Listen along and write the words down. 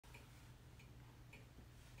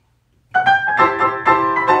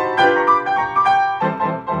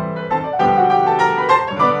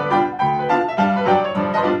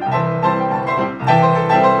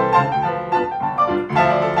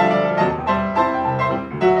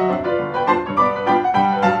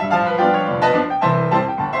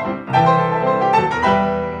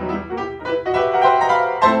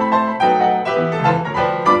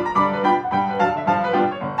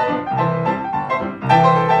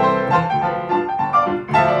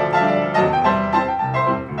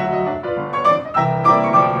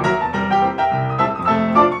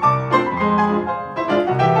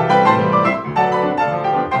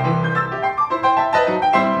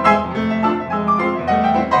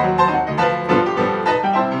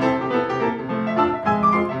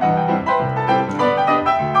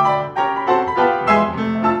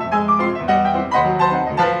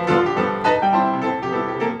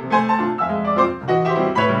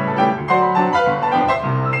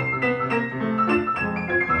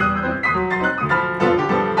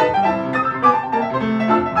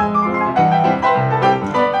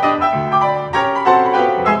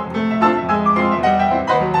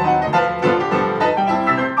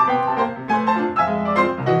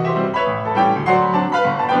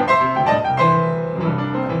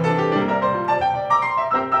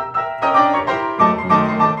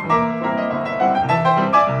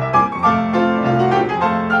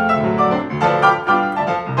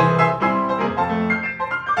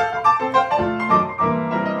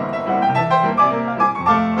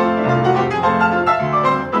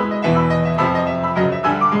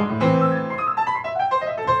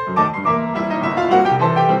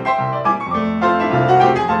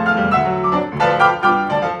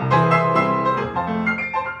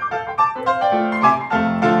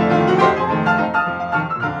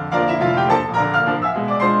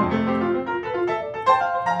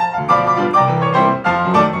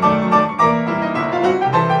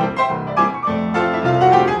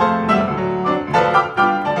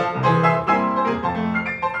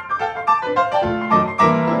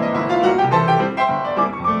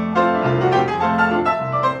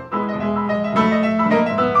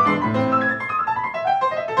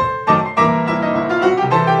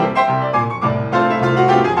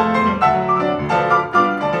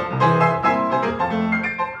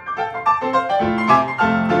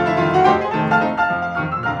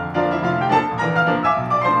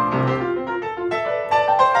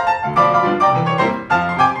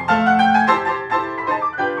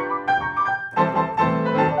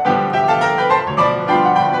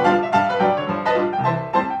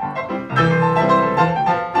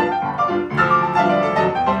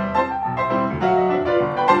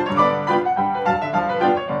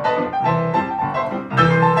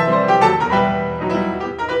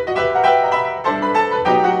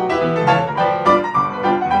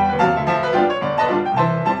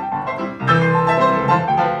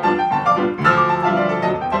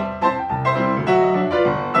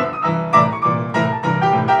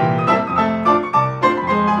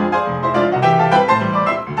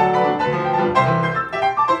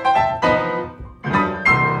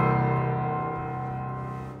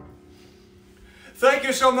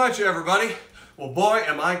so much, everybody. Well, boy,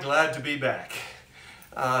 am I glad to be back.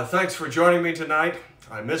 Thanks for joining me tonight.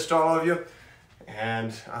 I missed all of you,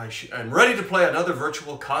 and I'm ready to play another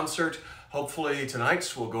virtual concert. Hopefully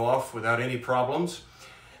tonight's will go off without any problems.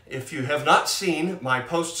 If you have not seen my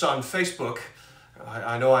posts on Facebook,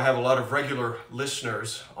 I know I have a lot of regular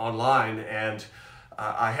listeners online, and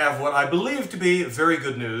I have what I believe to be very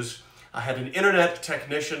good news. I had an internet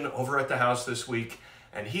technician over at the house this week,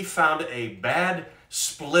 and he found a bad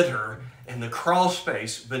splitter in the crawl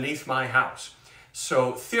space beneath my house.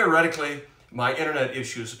 So theoretically, my internet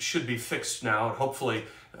issues should be fixed now, and hopefully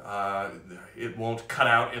it won't cut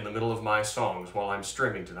out in the middle of my songs while I'm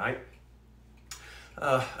streaming tonight.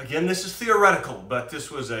 Again, this is theoretical, but this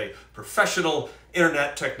was a professional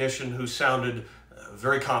internet technician who sounded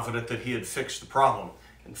very confident that he had fixed the problem.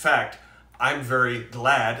 In fact, I'm very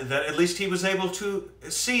glad that at least he was able to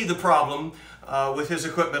see the problem with his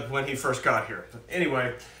equipment when he first got here. But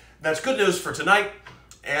anyway, that's good news for tonight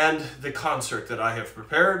and the concert that I have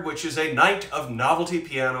prepared, which is a night of novelty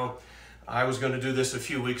piano. I was going to do this a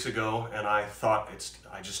few weeks ago, and I thought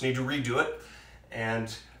I just need to redo it.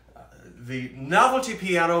 And the novelty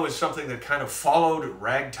piano is something that kind of followed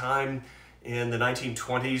ragtime in the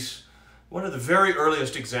 1920s. One of the very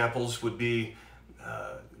earliest examples would be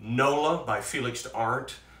Nola by Felix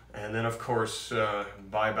Arndt, and then of course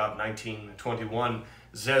by about 1921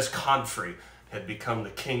 Zez Confrey had become the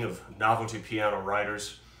king of novelty piano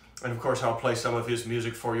writers. And of course I'll play some of his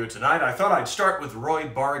music for you tonight. I thought I'd start with Roy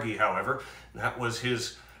Bargy, however. That was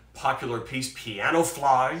his popular piece Piano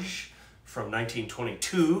Flage from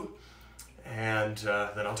 1922, and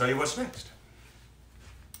then I'll tell you what's next.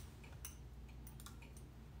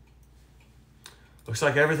 Looks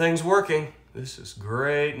like everything's working. This is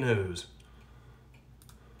great news.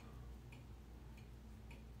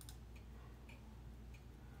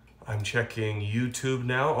 I'm checking YouTube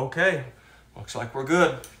now. Okay, looks like we're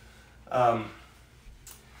good.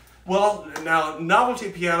 Well, now,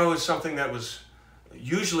 novelty piano is something that was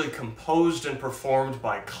usually composed and performed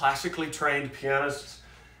by classically trained pianists.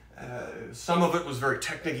 Some of it was very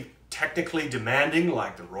technically demanding,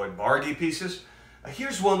 like the Roy Bargy pieces.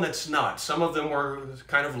 Here's one that's not. Some of them were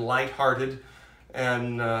kind of light-hearted,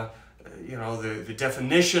 and you know, the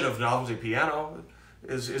definition of novelty piano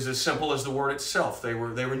is as simple as the word itself. They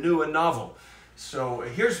were new and novel. So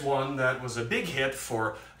here's one that was a big hit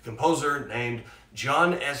for a composer named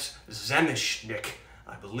John S. Zemishnik.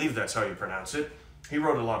 I believe that's how you pronounce it. He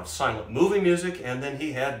wrote a lot of silent movie music, and then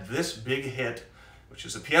he had this big hit, which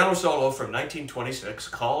is a piano solo from 1926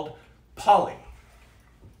 called Polly.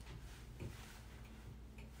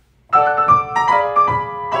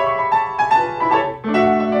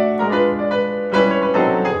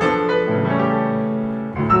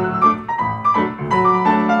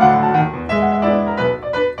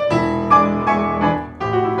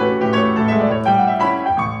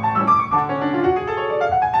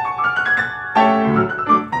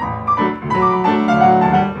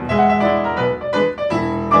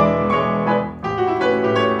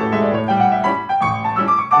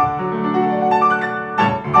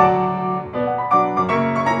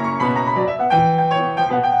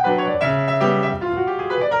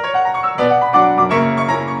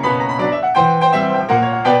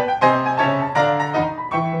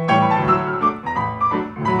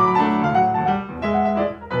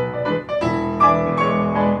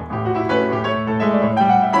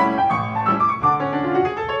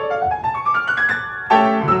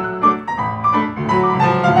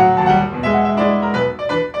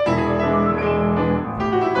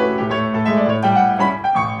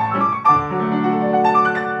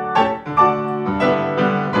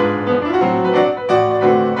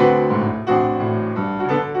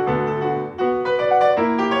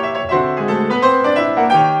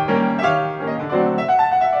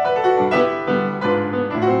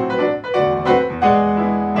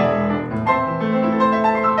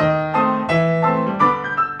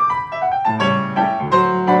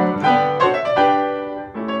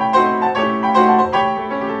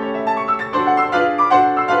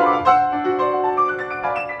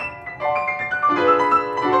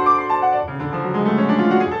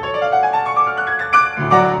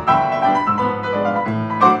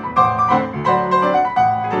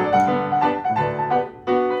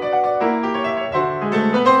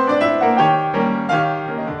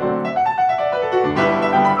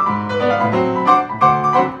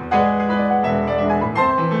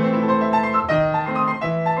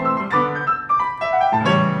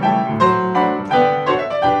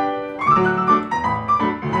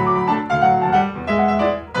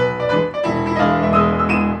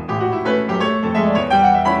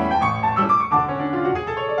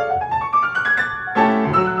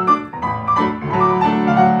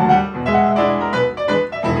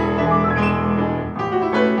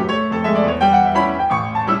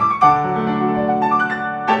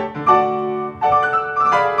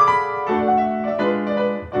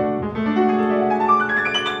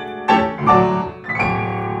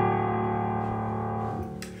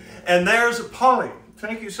 And there's Polly.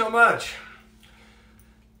 Thank you so much.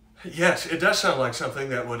 Yes, it does sound like something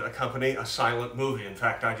that would accompany a silent movie. In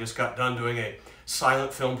fact, I just got done doing a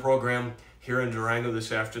silent film program here in Durango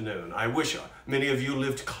this afternoon. I wish many of you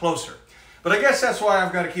lived closer. But I guess that's why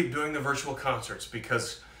I've got to keep doing the virtual concerts,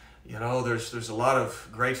 because, you know, there's a lot of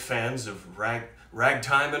great fans of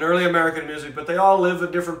ragtime and early American music, but they all live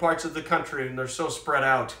in different parts of the country and they're so spread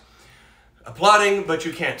out. Applauding, but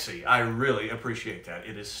you can't see. I really appreciate that.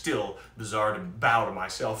 It is still bizarre to bow to my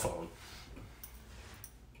cell phone.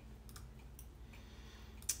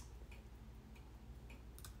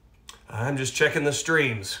 I'm just checking the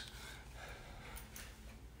streams.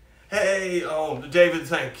 Hey, oh, David,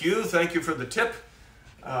 thank you. Thank you for the tip.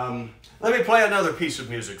 Let me play another piece of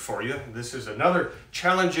music for you. This is another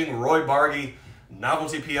challenging Roy Bargy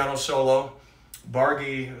novelty piano solo.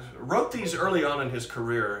 Bargy wrote these early on in his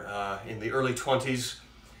career, in the early 20s,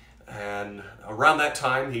 and around that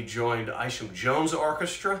time he joined Isham Jones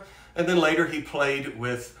Orchestra, and then later he played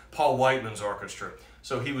with Paul Whiteman's orchestra.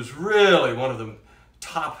 So he was really one of the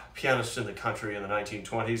top pianists in the country in the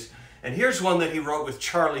 1920s. And here's one that he wrote with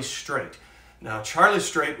Charlie Straight. Now, Charlie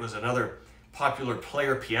Straight was another popular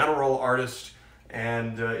player piano roll artist,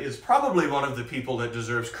 and is probably one of the people that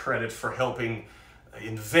deserves credit for helping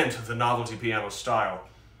invent the novelty piano style,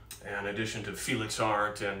 in addition to Felix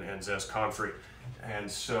Arndt and Zez Confrey. And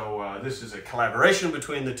so this is a collaboration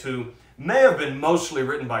between the two. May have been mostly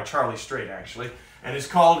written by Charlie Straight, actually, and it's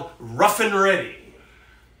called Rough and Ready.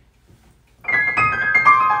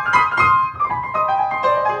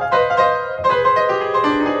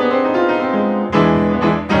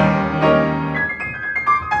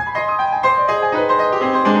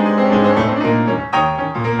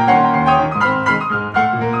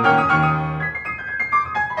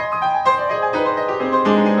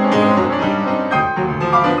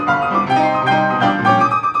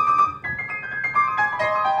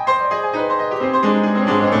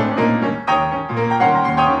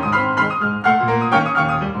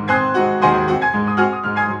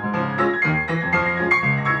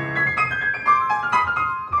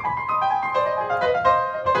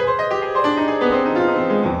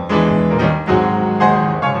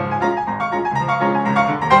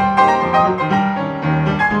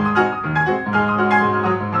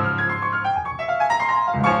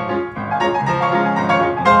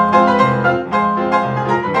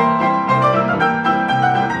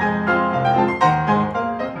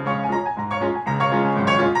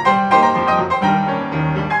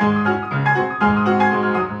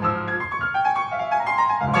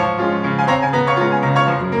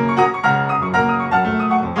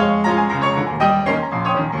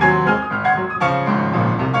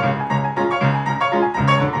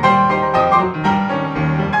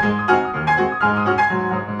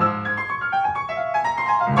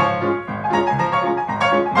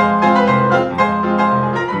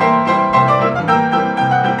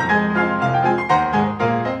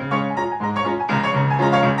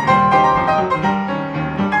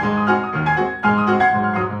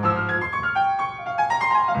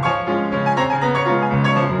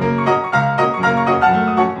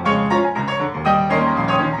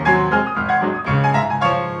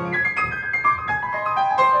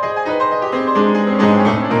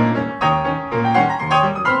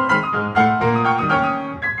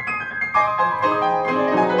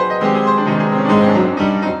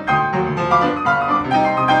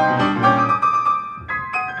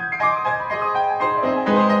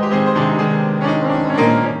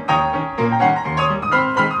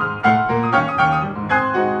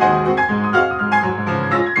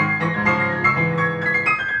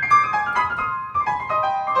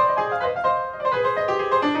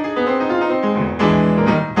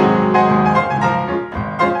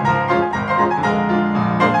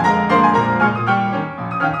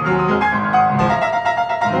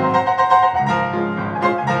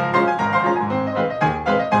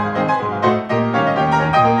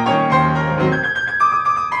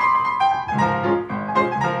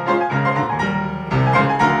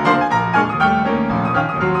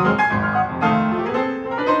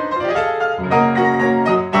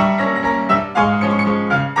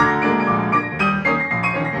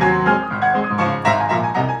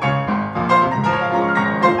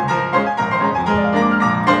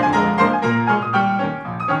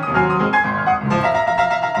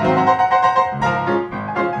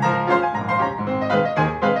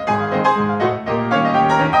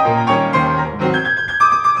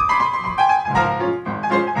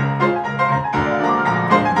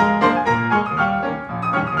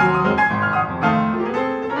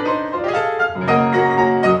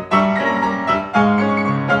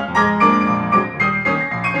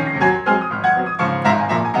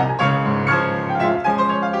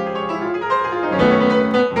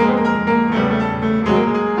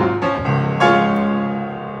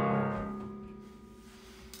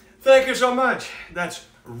 That's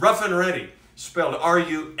Rough and Ready, spelled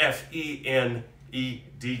R-U-F-E-N-E-D-D-Y.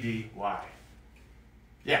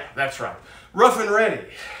 Yeah, that's right. Rough and Ready.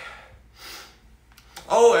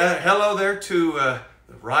 Oh, hello there to the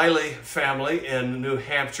Riley family in New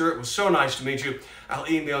Hampshire. It was so nice to meet you. I'll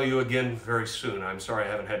email you again very soon. I'm sorry I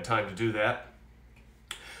haven't had time to do that.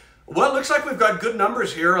 Well, it looks like we've got good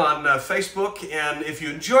numbers here on Facebook, and if you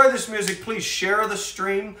enjoy this music, please share the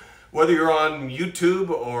stream, whether you're on YouTube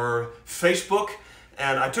or Facebook.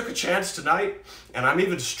 And I took a chance tonight, and I'm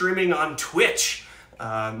even streaming on Twitch.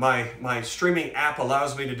 My streaming app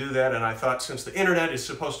allows me to do that, and I thought since the internet is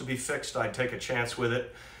supposed to be fixed, I'd take a chance with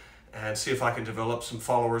it and see if I can develop some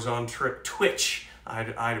followers on Twitch.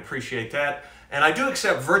 I'd appreciate that. And I do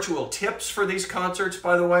accept virtual tips for these concerts,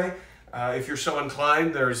 by the way. If you're so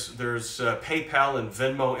inclined, there's PayPal and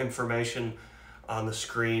Venmo information on the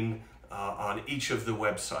screen on each of the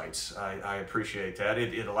websites. I appreciate that.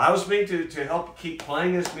 It allows me to help keep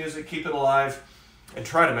playing this music, keep it alive, and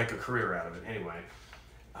try to make a career out of it anyway.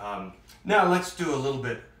 Now let's do a little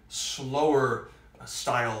bit slower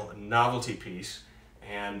style novelty piece.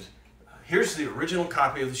 And here's the original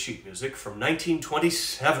copy of the sheet music from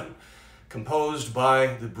 1927, composed by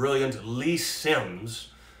the brilliant Lee Sims,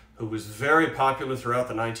 who was very popular throughout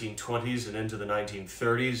the 1920s and into the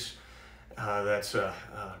 1930s. That's a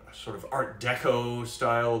sort of Art Deco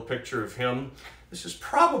style picture of him. This is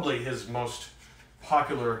probably his most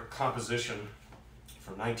popular composition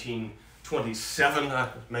from 1927,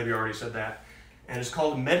 maybe I already said that, and it's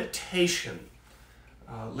called Meditation.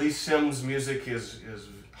 Lee Sims' music is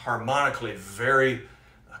harmonically very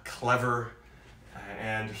clever,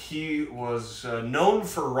 and he was known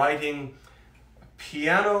for writing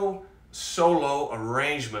piano solo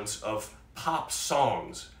arrangements of pop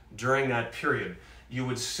songs during that period. You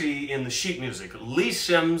would see in the sheet music, Lee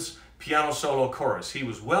Sims piano solo chorus. He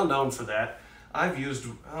was well known for that. I've used,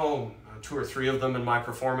 2 or 3 of them in my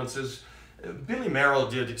performances. Billy Merrill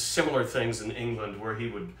did similar things in England where he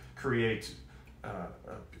would create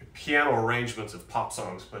piano arrangements of pop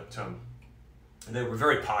songs, but they were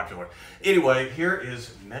very popular. Anyway, here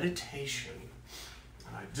is Meditation.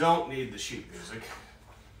 And I don't need the sheet music,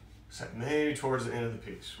 except maybe towards the end of the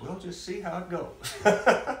piece. We'll just see how it goes.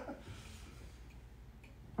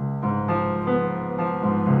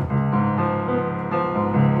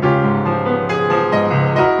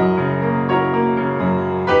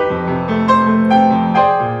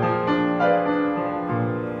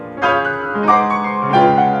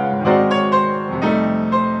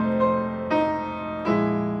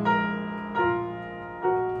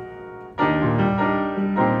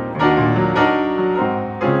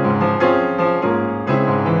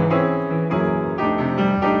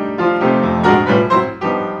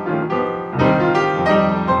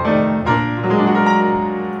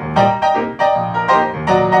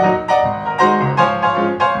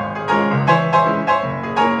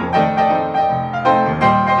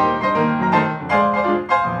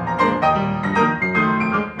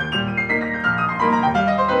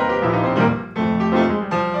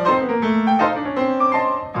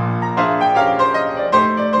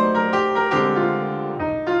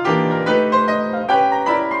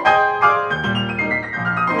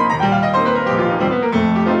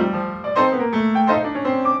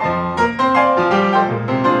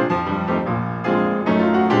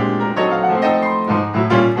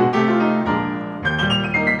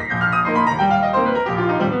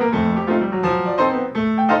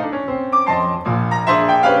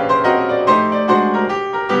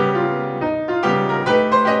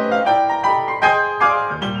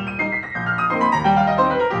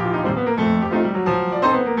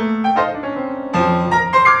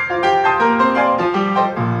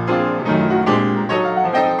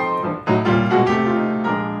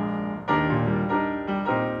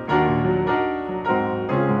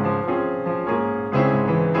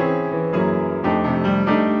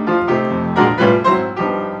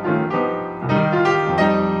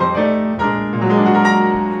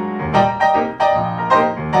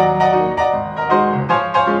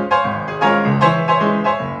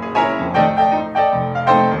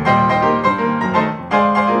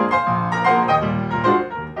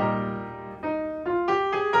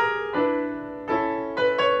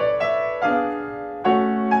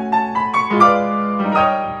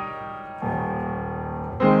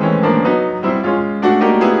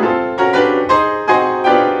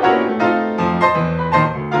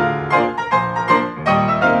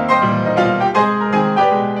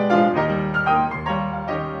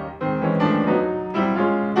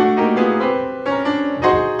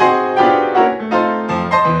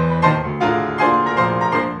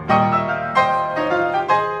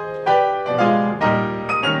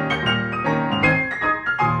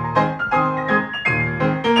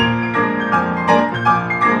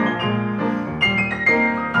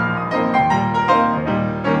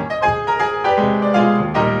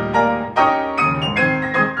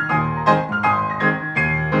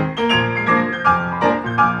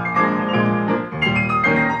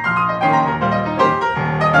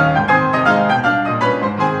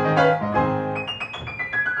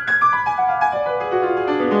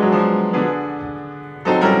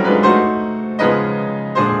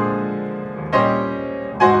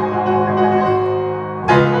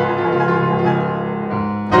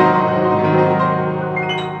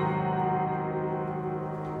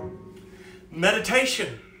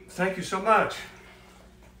 meditation. Thank you so much.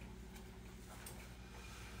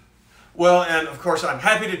 Well, and of course, I'm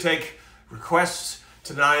happy to take requests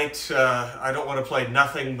tonight. I don't want to play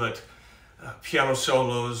nothing but piano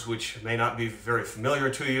solos, which may not be very familiar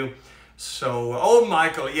to you. So, oh,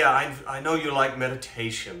 Michael, yeah, I know you like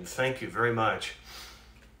meditation. Thank you very much.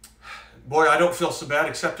 Boy, I don't feel so bad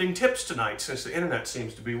accepting tips tonight since the internet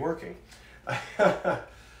seems to be working.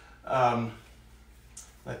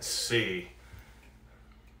 Let's see.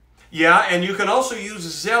 Yeah, and you can also use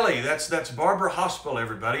Zelly. That's Barbara Hospital,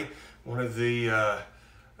 everybody. One of the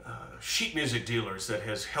sheet music dealers that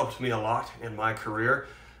has helped me a lot in my career.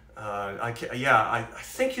 I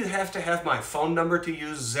think you have to have my phone number to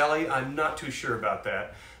use Zelly. I'm not too sure about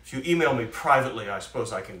that. If you email me privately, I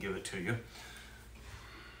suppose I can give it to you.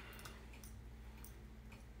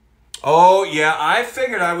 Oh, yeah, I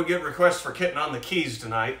figured I would get requests for Kitten on the Keys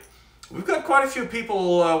tonight. We've got quite a few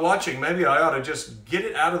people watching. Maybe I ought to just get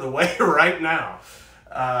it out of the way right now.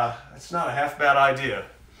 That's not a half bad idea.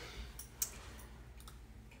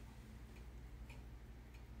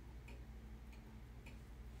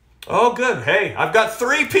 Oh, good. Hey, I've got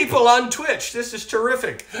 3 people on Twitch. This is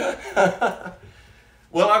terrific. Well,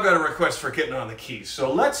 I've got a request for Kitten on the Keys.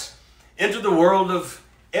 So let's enter the world of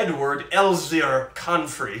Edward Elzevir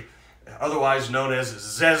Confrey, otherwise known as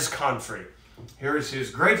Zez Confrey. Here is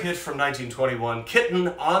his great hit from 1921, Kitten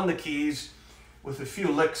on the Keys, with a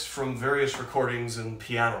few licks from various recordings and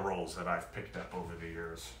piano rolls that I've picked up over the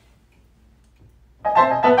years.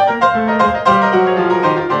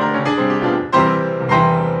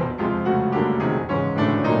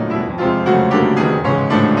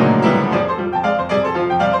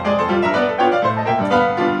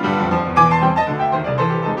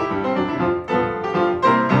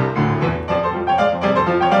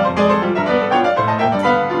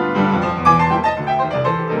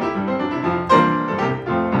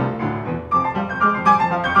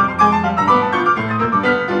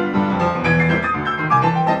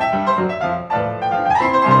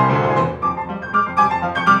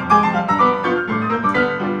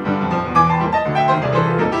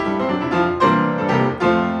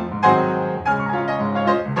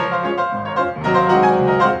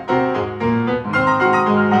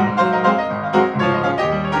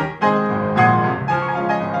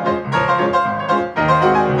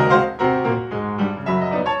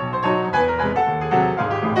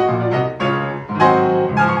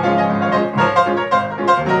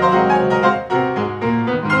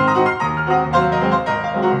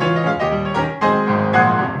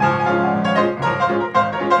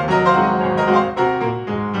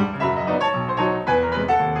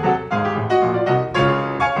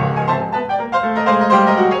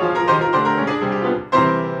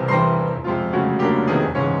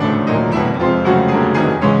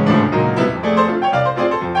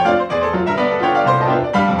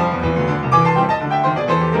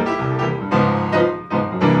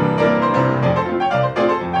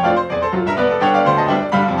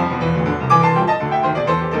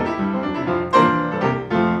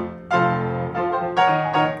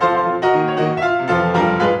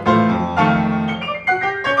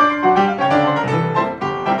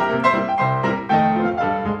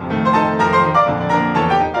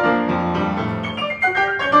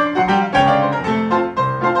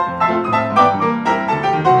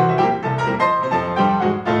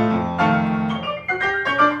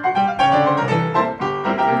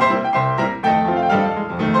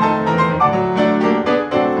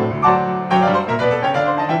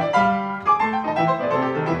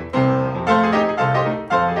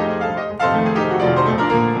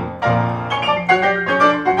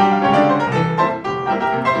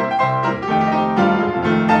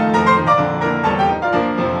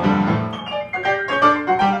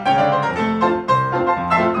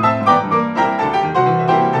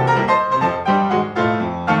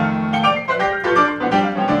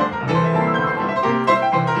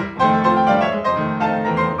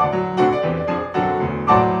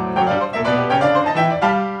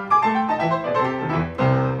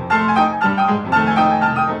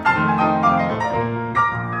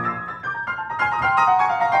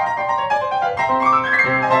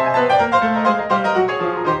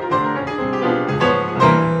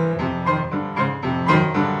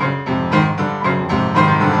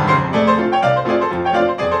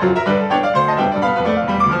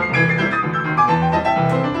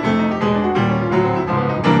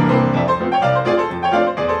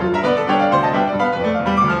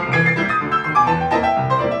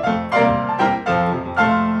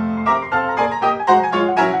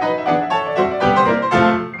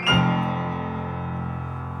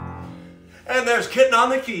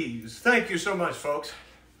 keys. Thank you so much, folks.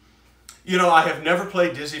 You know, I have never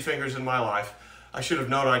played Dizzy Fingers in my life. I should have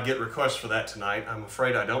known I'd get requests for that tonight. I'm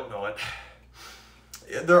afraid I don't know it.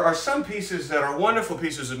 There are some pieces that are wonderful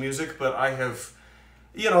pieces of music, but I have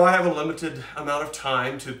a limited amount of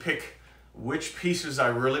time to pick which pieces I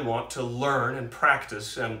really want to learn and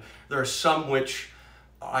practice, and there are some which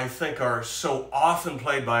I think are so often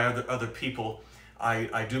played by other people,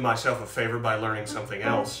 I do myself a favor by learning something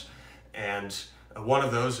else. And one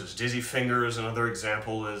of those is Dizzy Fingers. Another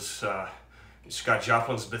example is Scott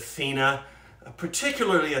Joplin's Bethina,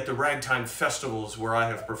 particularly at the ragtime festivals where I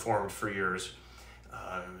have performed for years.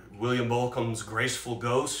 William Bolcom's Graceful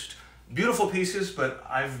Ghost. Beautiful pieces, but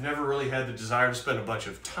I've never really had the desire to spend a bunch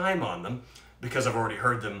of time on them because I've already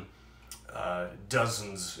heard them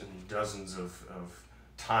dozens and dozens of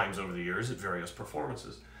times over the years at various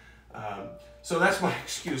performances. So that's my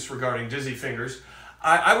excuse regarding Dizzy Fingers.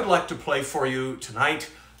 I would like to play for you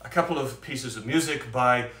tonight a couple of pieces of music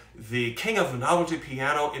by the king of novelty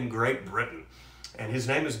piano in Great Britain. And his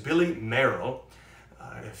name is Billy Merrill.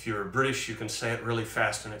 If you're British, you can say it really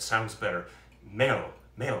fast and it sounds better. Merrill,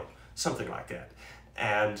 something like that.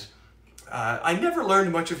 And I never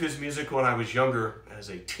learned much of his music when I was younger as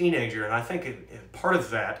a teenager, and I think part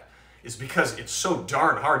of that is because it's so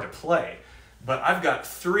darn hard to play. But I've got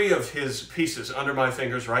 3 of his pieces under my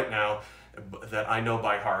fingers right now that I know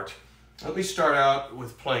by heart. Let me start out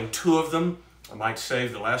with playing 2 of them. I might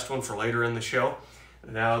save the last one for later in the show.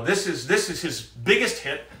 Now this is his biggest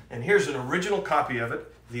hit, and here's an original copy of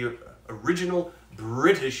it, the original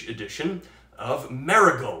British edition of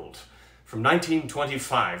Marigold from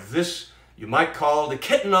 1925. This you might call the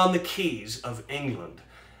Kitten on the Keys of England.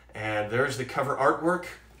 And there's the cover artwork.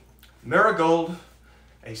 Marigold,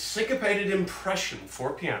 a syncopated impression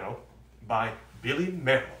for piano by Billy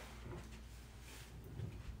Merrill.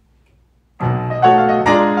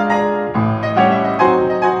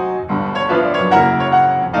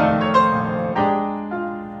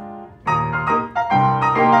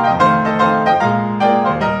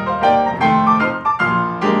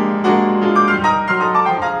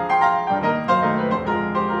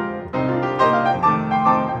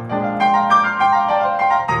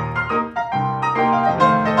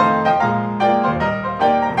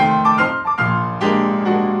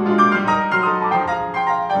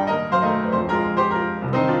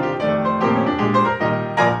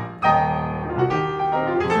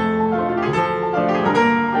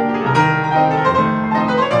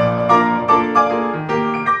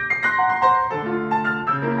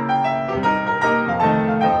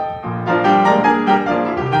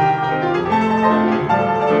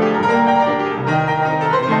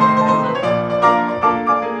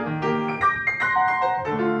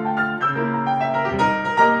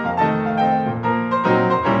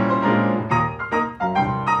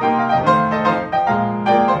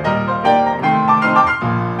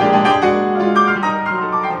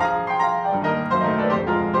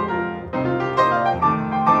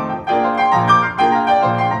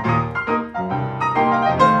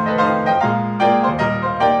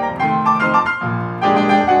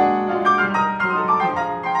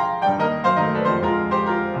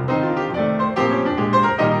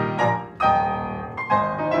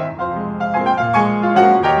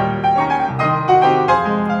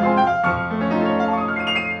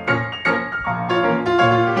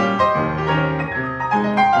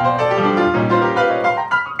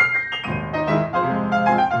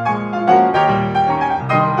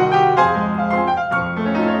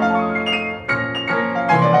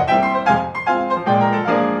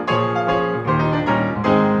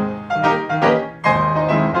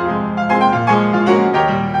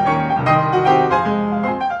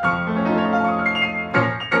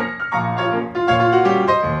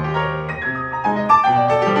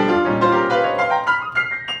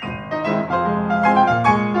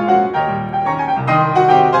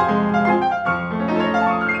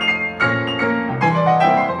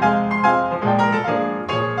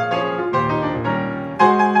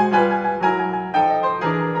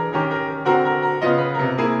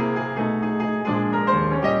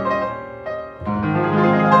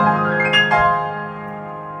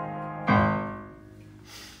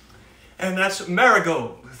 And that's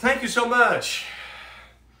Marigold. Thank you so much.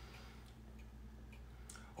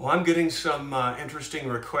 Well, I'm getting some interesting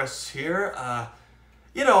requests here.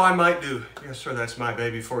 You know, I might do Yes Sir, That's My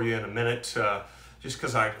Baby for you in a minute, just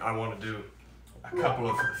because I want to do a couple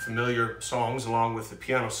of familiar songs along with the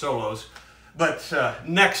piano solos. But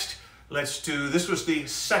next, let's do, this was the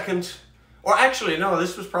second, or actually, no,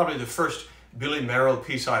 this was probably the first Billy Merrill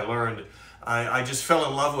piece I learned. I just fell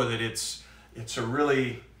in love with it. It's a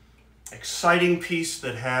really exciting piece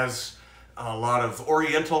that has a lot of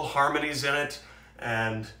Oriental harmonies in it.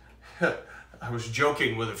 And I was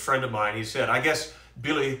joking with a friend of mine. He said, I guess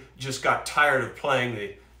Billy just got tired of playing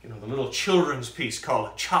the little children's piece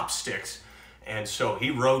called Chopsticks. And so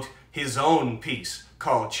he wrote his own piece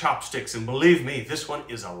called Chopsticks. And believe me, this one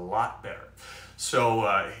is a lot better.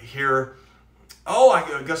 So here,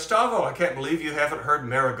 Gustavo, I can't believe you haven't heard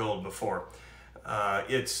Marigold before.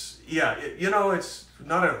 It's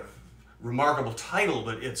not a remarkable title,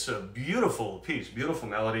 but it's a beautiful piece, beautiful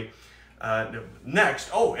melody.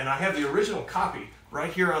 Next, and I have the original copy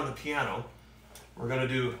right here on the piano. We're going to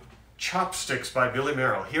do Chopsticks by Billy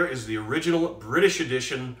Merrill. Here is the original British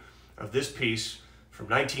edition of this piece from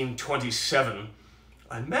 1927.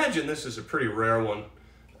 I imagine this is a pretty rare one.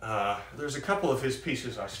 There's a couple of his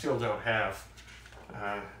pieces I still don't have.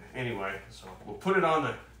 Anyway, so we'll put it on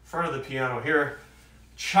the front of the piano here.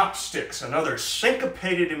 Chopsticks, another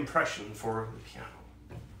syncopated impression for the piano.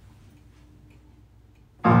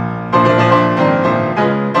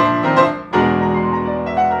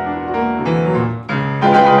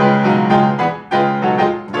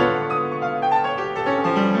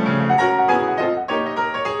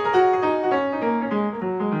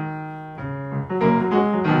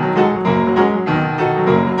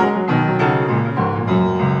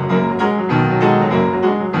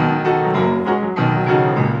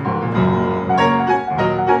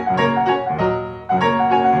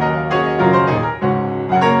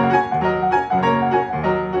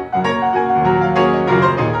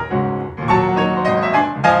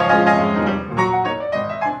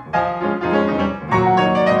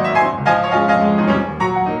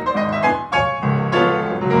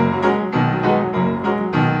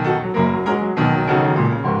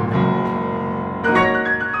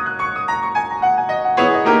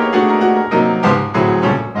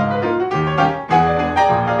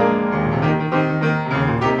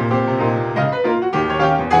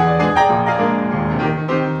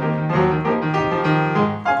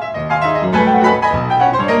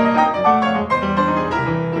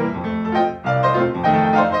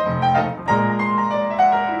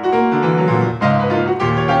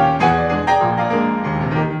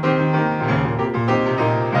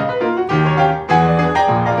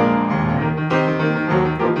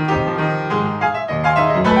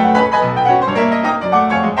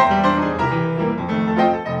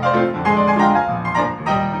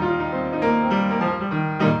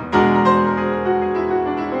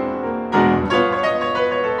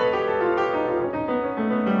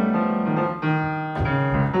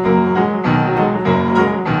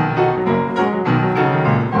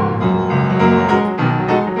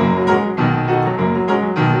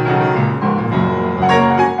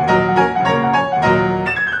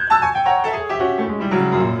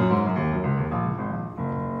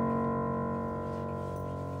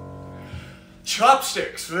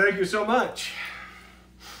 Chopsticks, thank you so much.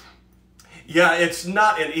 Yeah, it's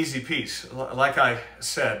not an easy piece. Like I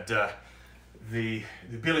said, the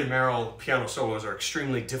Billy Merrill piano solos are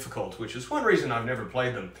extremely difficult, which is one reason I've never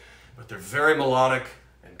played them. But they're very melodic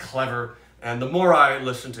and clever, and the more I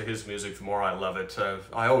listen to his music, the more I love it.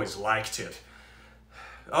 I always liked it.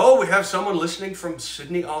 Oh, we have someone listening from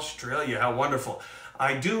Sydney, Australia. How wonderful.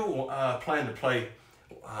 I do plan to play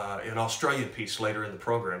an Australian piece later in the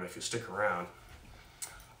program if you stick around.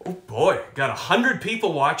 Oh boy, got 100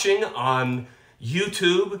 people watching on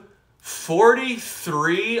YouTube,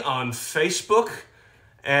 43 on Facebook,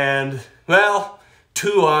 and, well,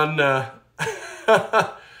 2 on,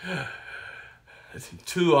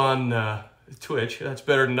 2 on Twitch. That's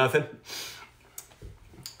better than nothing.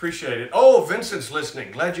 Appreciate it. Oh, Vincent's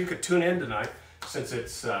listening. Glad you could tune in tonight, since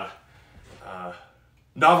it's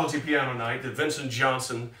Novelty Piano Night. That Vincent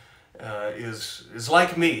Johnson is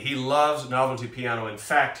like me. He loves novelty piano. In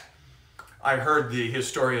fact, I heard the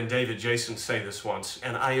historian David Jason say this once,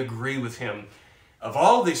 and I agree with him. Of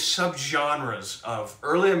all the subgenres of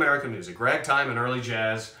early American music, ragtime and early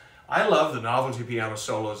jazz, I love the novelty piano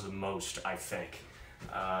solos the most, I think.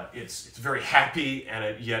 It's very happy,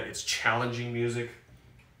 and yet it's challenging music.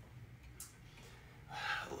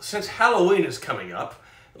 Since Halloween is coming up,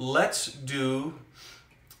 let's do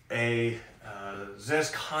a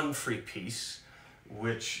Zez Confrey piece,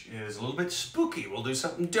 which is a little bit spooky. We'll do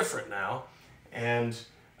something different now. And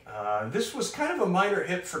this was kind of a minor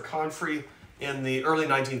hit for Confrey in the early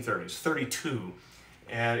 1930s, 32.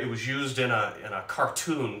 And it was used in a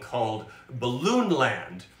cartoon called Balloon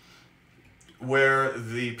Land, where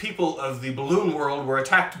the people of the balloon world were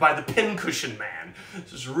attacked by the Pincushion Man.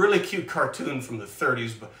 This is a really cute cartoon from the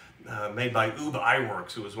 30s, made by Ube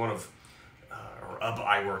Iwerks, who was one of, or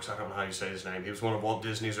iWorks. I don't know how you say his name. He was one of Walt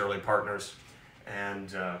Disney's early partners.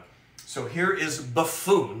 And so here is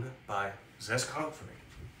Buffoon by Zez Comfrey.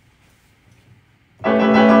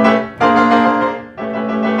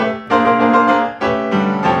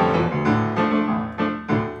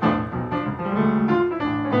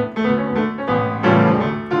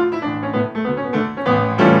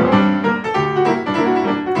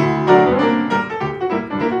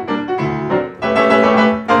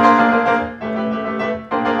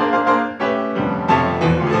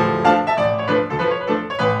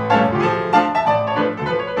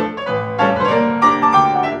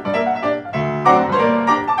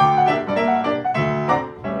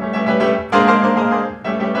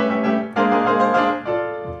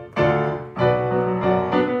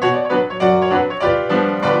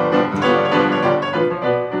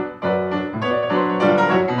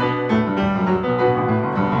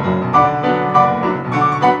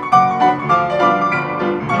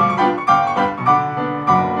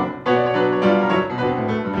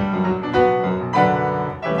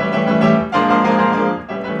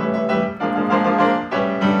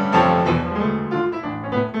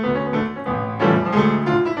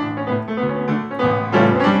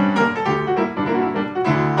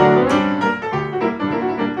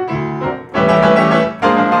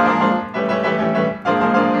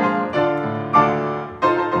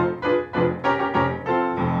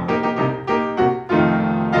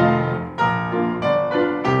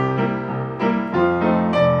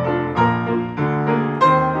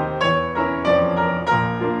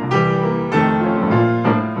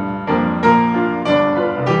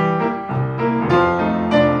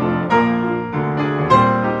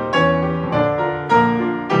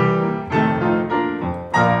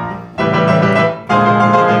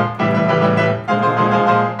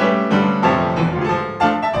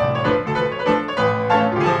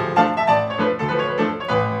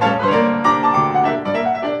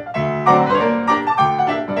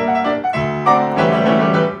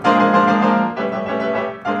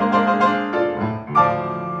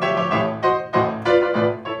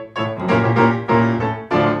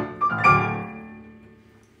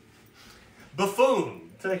 Buffoon,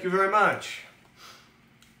 thank you very much.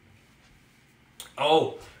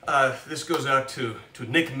 Oh, this goes out to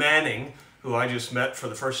Nick Manning, who I just met for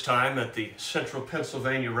the first time at the Central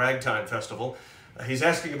Pennsylvania Ragtime Festival. He's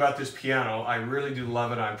asking about this piano. I really do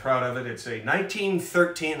love it. I'm proud of it. It's a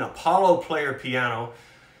 1913 Apollo player piano.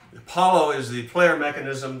 The Apollo is the player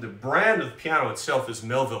mechanism. The brand of the piano itself is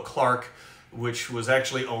Melville Clark, which was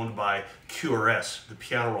actually owned by QRS, the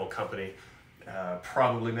piano roll company.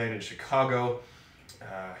 Probably made in Chicago.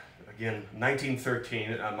 Again,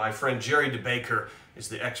 1913. My friend Jerry DeBaker is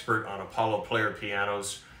the expert on Apollo player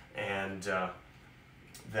pianos, and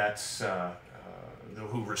that's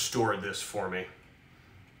who restored this for me.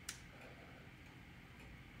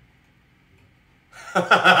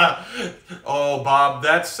 Oh, Bob,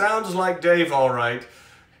 that sounds like Dave, all right.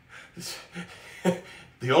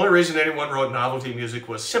 The only reason anyone wrote novelty music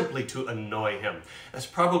was simply to annoy him. That's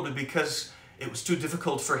probably because it was too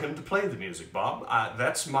difficult for him to play the music, Bob.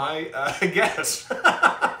 That's my guess.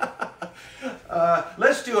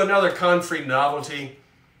 Let's do another Comfrey novelty.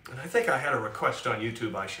 And I think I had a request on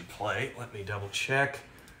YouTube I should play. Let me double check.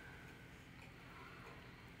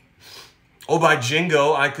 Oh, by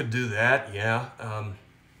Jingo, I could do that, yeah.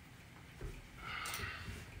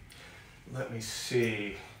 Let me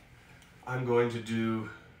see. I'm going to do,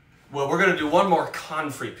 well, we're going to do one more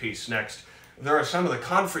Comfrey piece next. There are some of the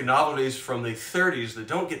Comfrey novelties from the 30s that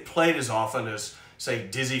don't get played as often as, say,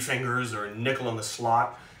 Dizzy Fingers or Nickel in the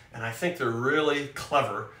Slot, and I think they're really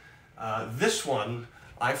clever. This one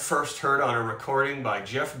I first heard on a recording by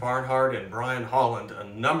Jeff Barnhart and Brian Holland a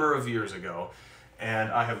number of years ago,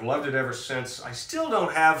 and I have loved it ever since. I still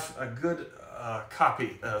don't have a good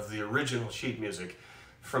copy of the original sheet music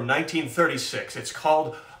from 1936. It's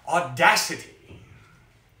called Audacity.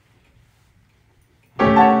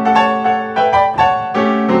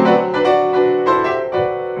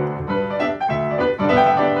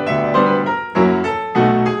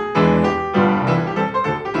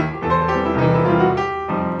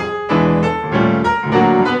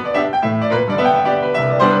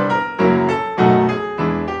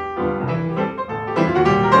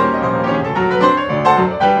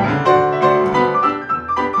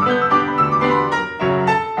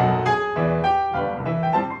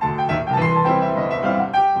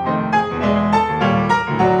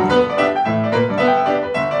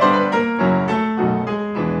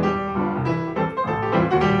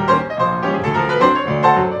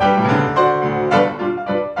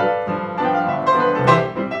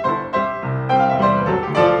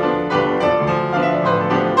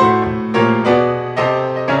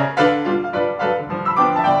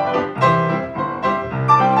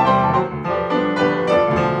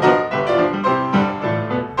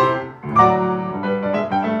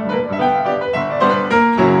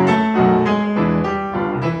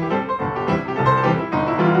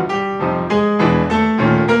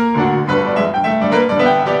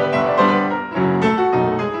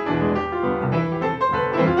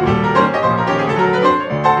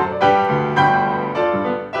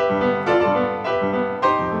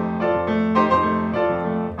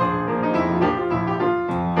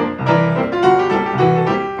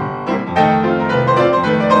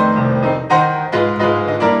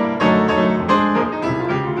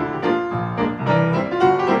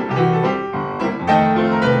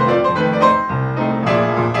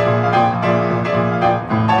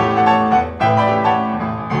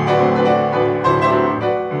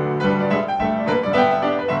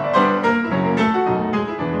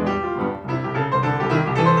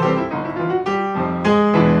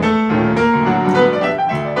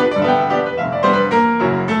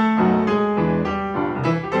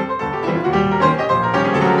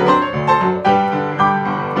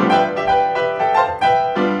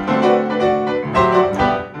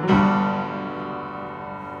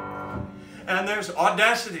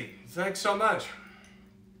 Thanks so much.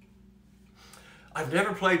 I've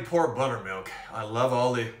never played Poor Buttermilk. I love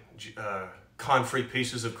all the Confrey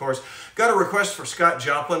pieces, of course. Got a request for Scott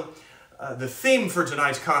Joplin. The theme for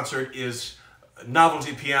tonight's concert is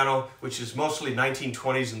novelty piano, which is mostly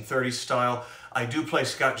 1920s and 30s style. I do play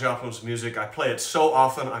Scott Joplin's music. I play it so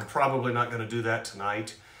often, I'm probably not going to do that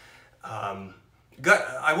tonight. I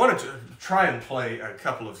wanted to try and play a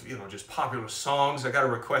couple of, just popular songs. I got a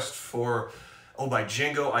request for Oh by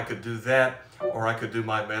Jingo. I could do that, or I could do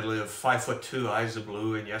my medley of 5'2", Eyes of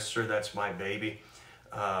Blue, and Yes Sir, That's My Baby.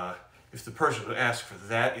 If the person who asked for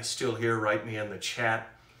that is still here, write me in the chat.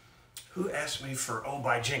 Who asked me for Oh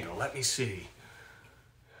by Jingo? Let me see.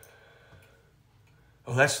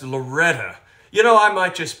 Oh, that's Loretta. I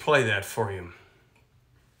might just play that for you.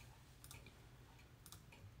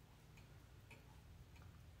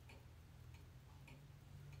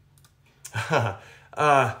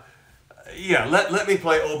 Yeah, let me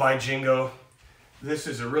play Oh by Jingo. This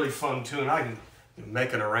is a really fun tune. I can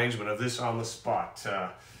make an arrangement of this on the spot.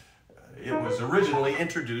 It was originally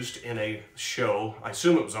introduced in a show, I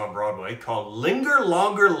assume it was on Broadway, called Linger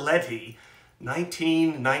Longer Letty,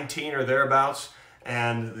 1919 or thereabouts.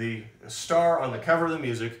 And the star on the cover of the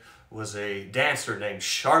music was a dancer named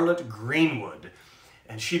Charlotte Greenwood.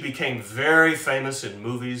 And she became very famous in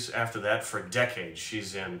movies after that for decades.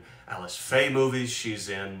 She's in Alice Faye movies. She's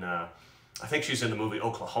in, I think she's in the movie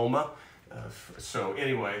Oklahoma. So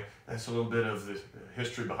anyway, that's a little bit of the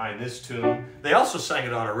history behind this tune. They also sang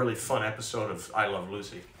it on a really fun episode of I Love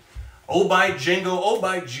Lucy. Oh by Jingo, oh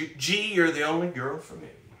by G, you're the only girl for me.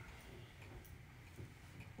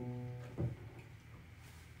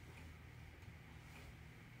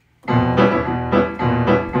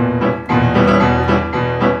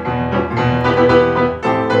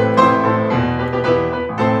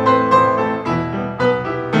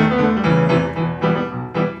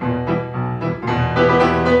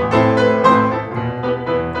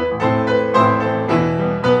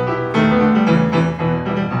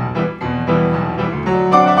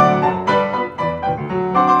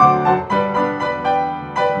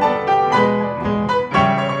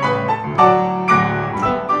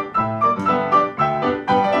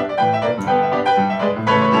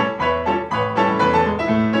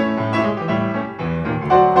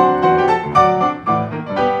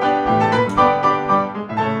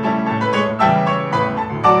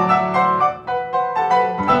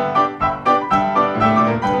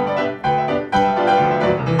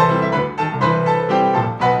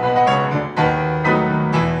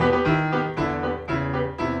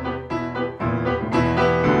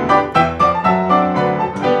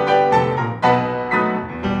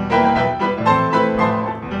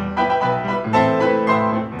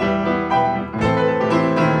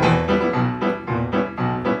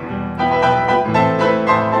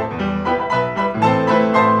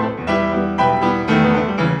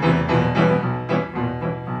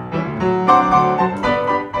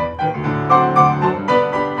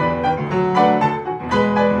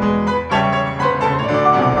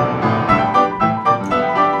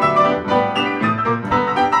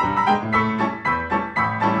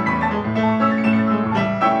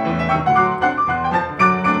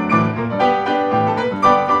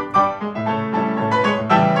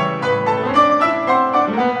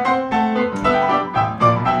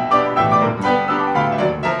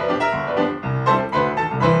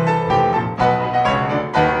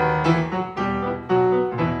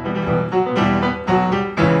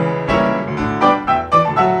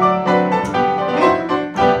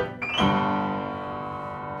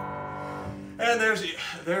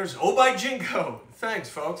 There's Oh by Jingo. Thanks,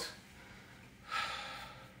 folks.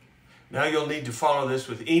 Now you'll need to follow this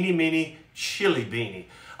with Eeny Meeny Chili Beanie.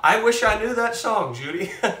 I wish I knew that song,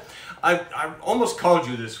 Judy. I almost called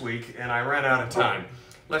you this week and I ran out of time.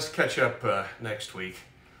 Let's catch up next week.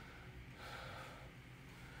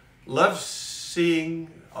 Love seeing...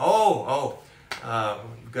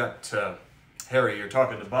 we've got Harry, you're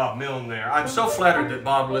talking to Bob Milne there. I'm so flattered that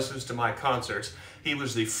Bob listens to my concerts. He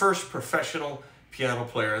was the first professional piano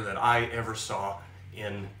player that I ever saw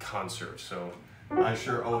in concert, so I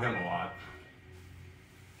sure owe him a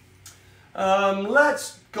lot.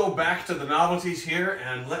 Let's go back to the novelties here,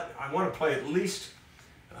 and I want to play at least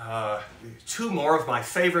two more of my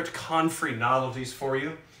favorite Confrey novelties for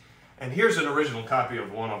you. And here's an original copy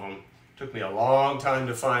of one of them. It took me a long time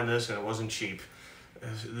to find this, and it wasn't cheap.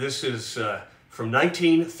 This is from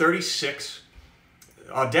 1936.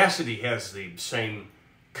 Audacity has the same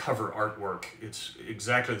cover artwork. It's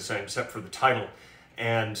exactly the same except for the title.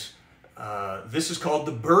 And this is called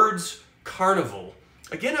The Birds' Carnival.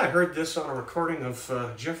 Again, I heard this on a recording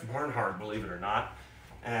of Jeff Barnhart, believe it or not.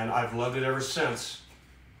 and I've loved it ever since.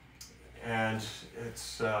 And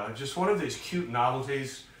it's just one of these cute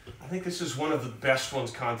novelties. I think this is one of the best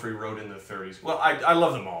ones Confrey wrote in the 30s. Well, I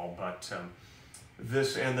love them all, but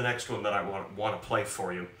this and the next one that I want to play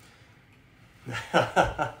for you.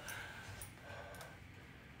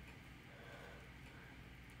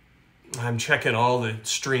 I'm checking all the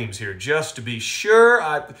streams here just to be sure.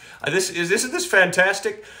 Isn't this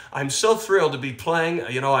fantastic? I'm so thrilled to be playing.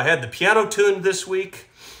 You know, I had the piano tuned this week,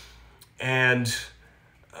 and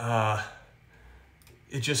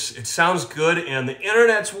it sounds good, and the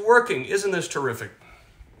internet's working. Isn't this terrific?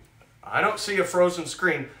 I don't see a frozen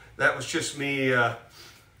screen. That was just me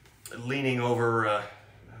leaning over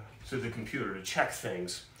to the computer to check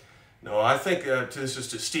things. No, I think, this is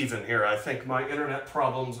to Stephen here, I think my internet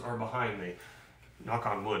problems are behind me. Knock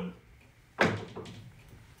on wood.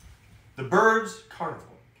 The Byrds Carnival.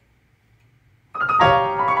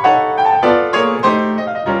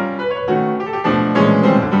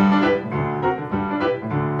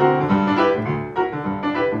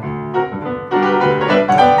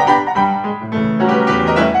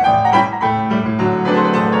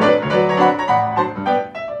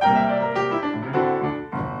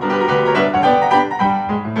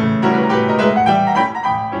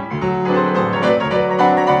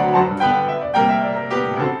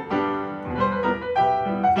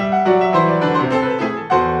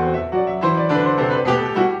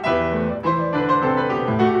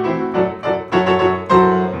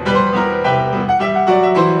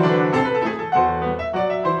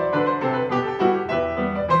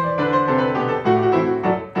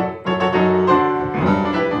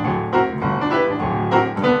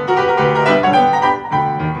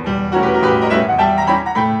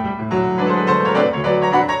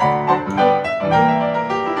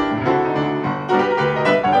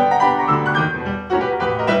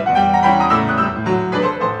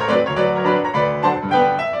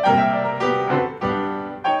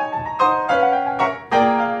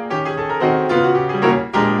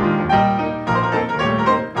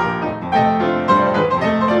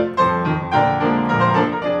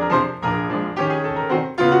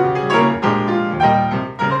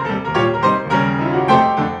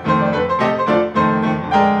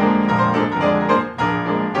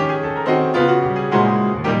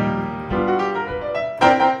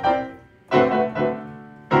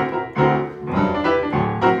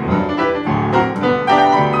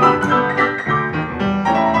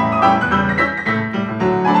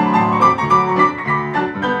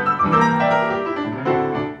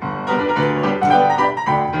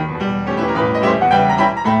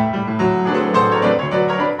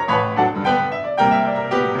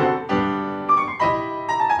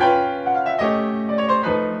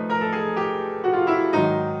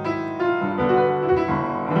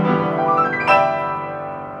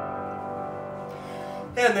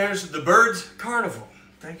 And there's the Byrds Carnival.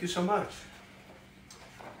 Thank you so much.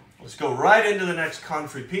 Let's go right into the next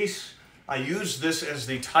Confrey piece. I used this as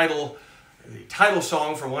the title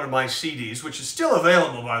song for one of my CDs, which is still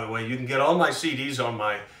available, by the way. You can get all my CDs on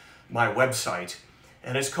my website.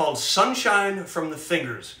 And it's called Sunshine from the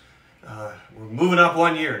Fingers. We're moving up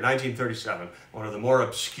 1 year, 1937. One of the more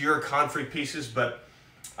obscure Confrey pieces, but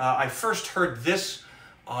I first heard this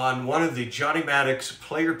on one of the Johnny Maddox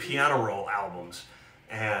Player Piano Roll albums.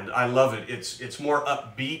 And I love it. It's more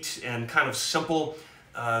upbeat and kind of simple.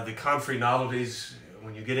 The Confrey novelties,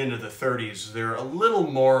 when you get into the 30s, they're a little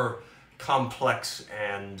more complex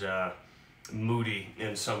and moody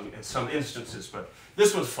in some instances. But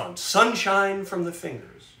this was fun. Sunshine from the Fingers.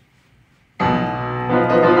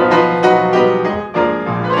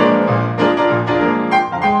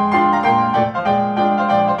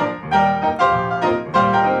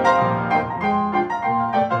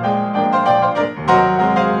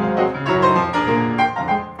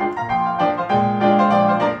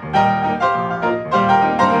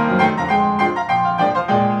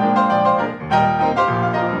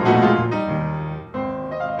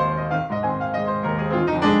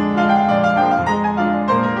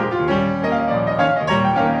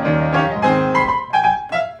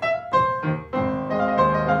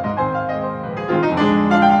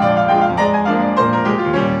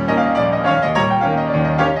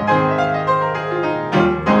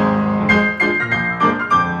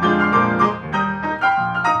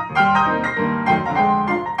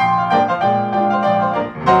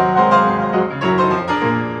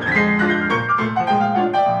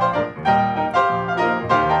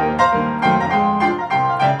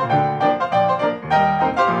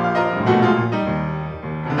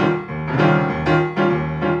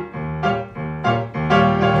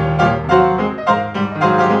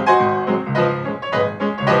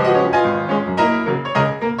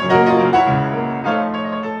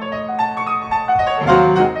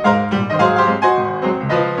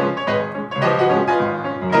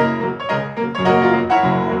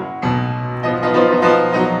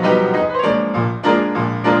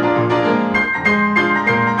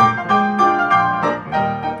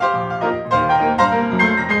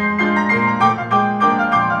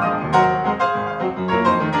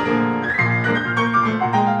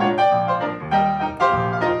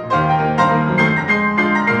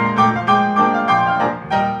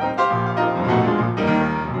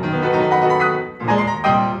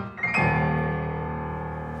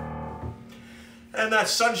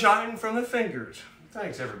 Sunshine from the Fingers.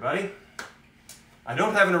 Thanks, everybody. I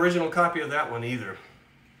don't have an original copy of that one either.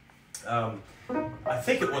 I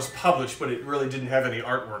think it was published, but it really didn't have any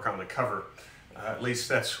artwork on the cover. At least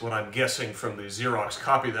that's what I'm guessing from the Xerox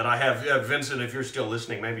copy that I have. Yeah, Vincent, if you're still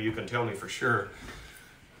listening, maybe you can tell me for sure.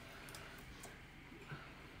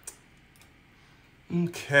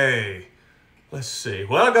 Okay, let's see.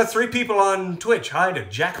 Well, I've got 3 people on Twitch. Hi to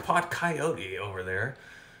Jackpot Coyote over there.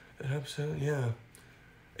 So, yeah.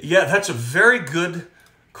 Yeah, that's a very good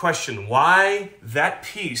question. Why that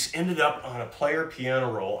piece ended up on a player piano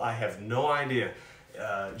roll, I have no idea.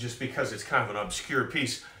 Just because it's kind of an obscure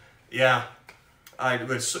piece. Yeah,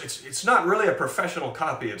 it's not really a professional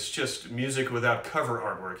copy. It's just music without cover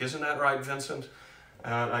artwork. Isn't that right, Vincent?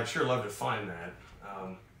 I'd sure love to find that.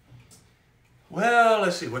 Well,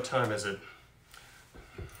 let's see. What time is it?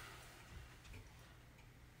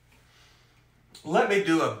 Let me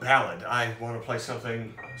do a ballad. I want to play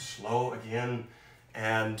something slow again.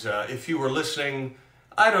 And if you were listening,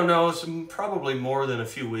 I don't know, probably more than a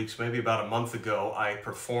few weeks, maybe about a month ago, I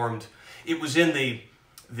performed. It was in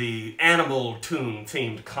the animal tune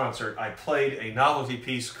themed concert. I played a novelty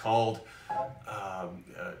piece called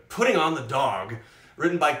Putting on the Dog,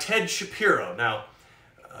 written by Ted Shapiro. Now,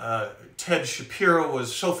 Ted Shapiro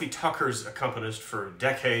was Sophie Tucker's accompanist for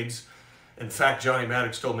decades. In fact, Johnny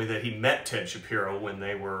Maddox told me that he met Ted Shapiro when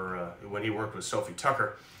he worked with Sophie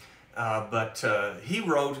Tucker. But he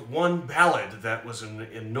wrote one ballad that was an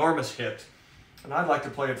enormous hit, and I'd like to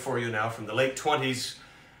play it for you now from the late 20s.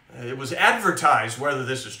 It was advertised, whether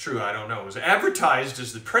this is true, I don't know, it was advertised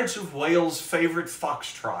as the Prince of Wales' favorite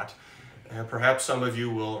foxtrot. Perhaps some of you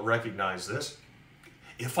will recognize this.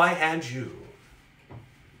 If I Had You.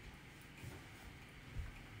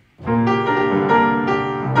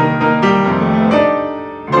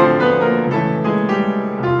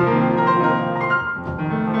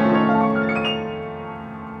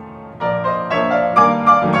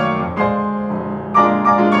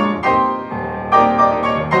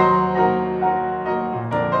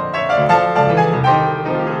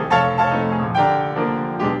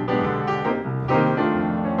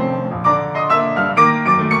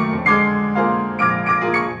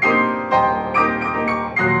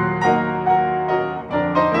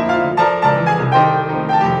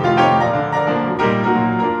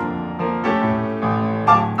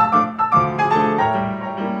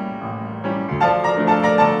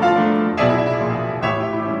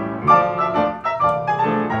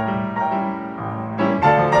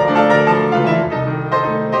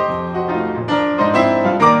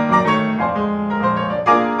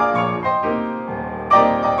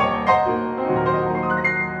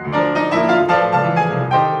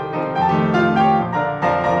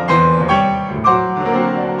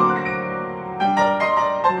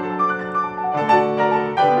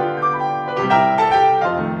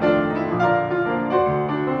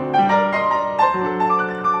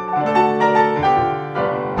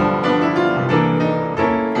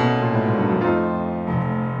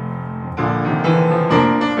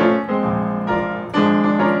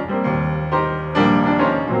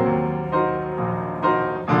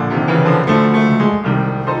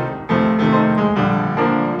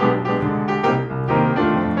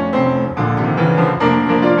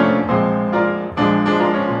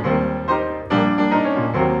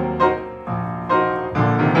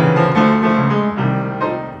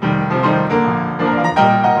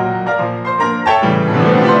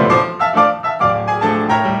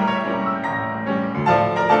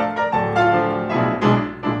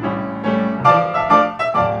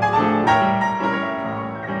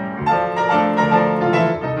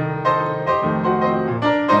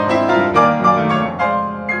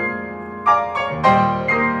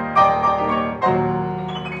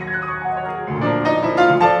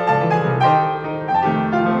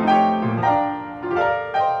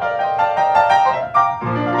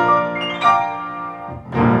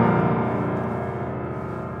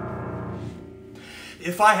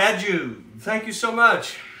 If I Had You. Thank you so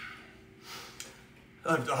much.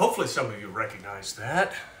 Hopefully some of you recognize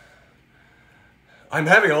that. I'm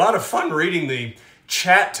having a lot of fun reading the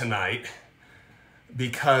chat tonight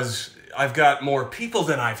because I've got more people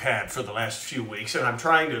than I've had for the last few weeks, and I'm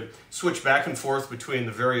trying to switch back and forth between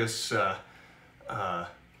the various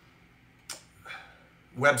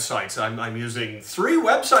websites. I'm using 3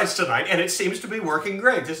 websites tonight, and it seems to be working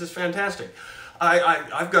great. This is fantastic.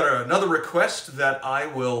 I've got another request that I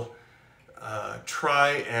will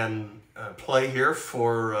try and play here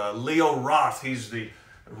for Leo Roth. He's the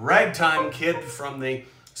ragtime kid from the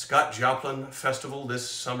Scott Joplin Festival this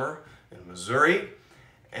summer in Missouri.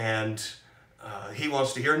 And He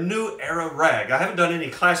wants to hear New Era Rag. I haven't done any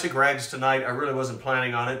classic rags tonight. I really wasn't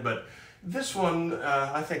planning on it, but this one,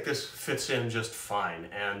 I think this fits in just fine.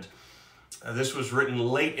 And this was written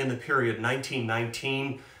late in the period,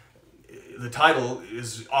 1919. The title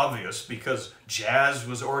is obvious because jazz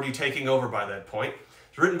was already taking over by that point.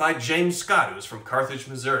 It's written by James Scott, who is from Carthage,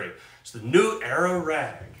 Missouri. It's the New Era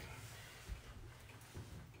Rag.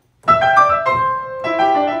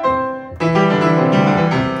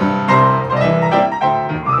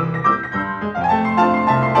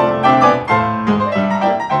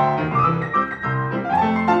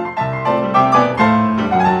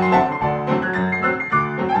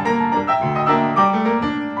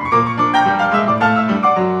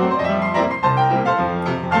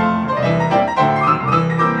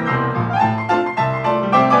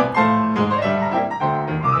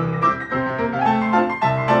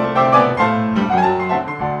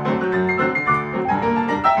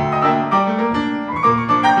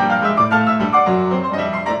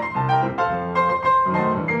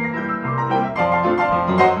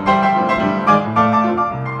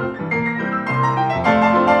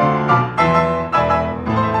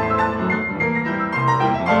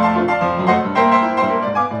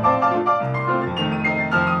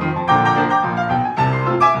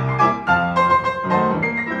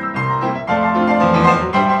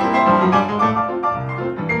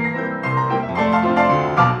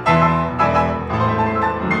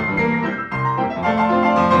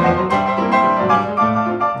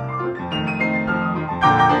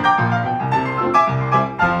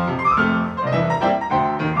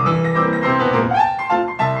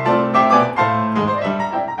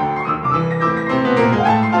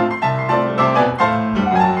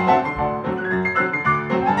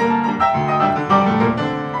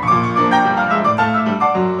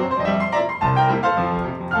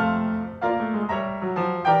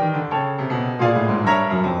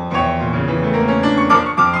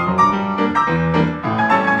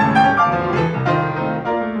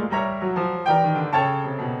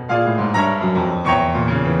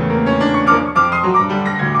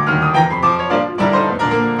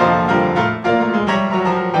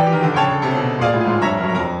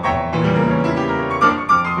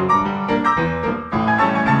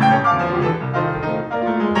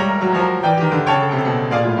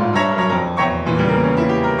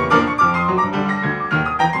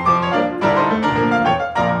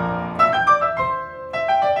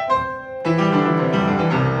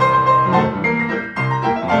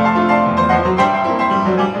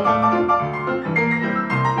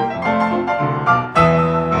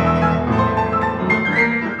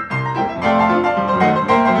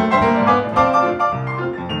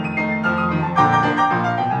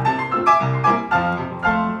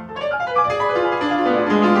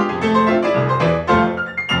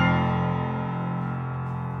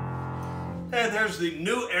 There's the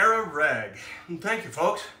New Era Rag. Thank you,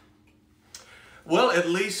 folks. Well, at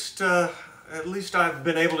least I've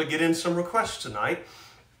been able to get in some requests tonight.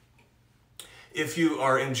 If you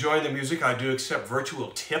are enjoying the music, I do accept virtual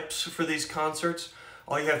tips for these concerts.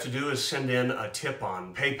 All you have to do is send in a tip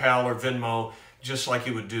on PayPal or Venmo, just like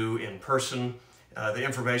you would do in person. The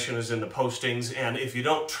information is in the postings, and if you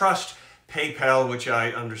don't trust PayPal, which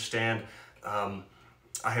I understand, I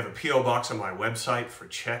have a P.O. box on my website for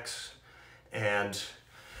checks. And,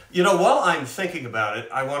 you know, while I'm thinking about it,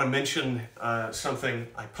 I want to mention something.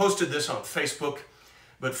 I posted this on Facebook,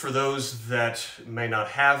 but for those that may not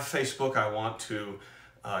have Facebook, I want to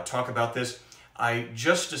talk about this. I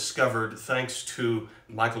just discovered, thanks to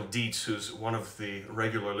Michael Dietz, who's one of the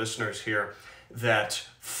regular listeners here, that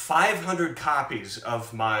 500 copies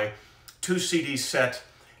of my 2-CD set,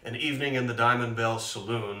 An Evening in the Diamond Bell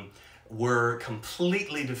Saloon, were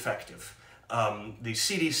completely defective. The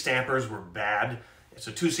CD stampers were bad. It's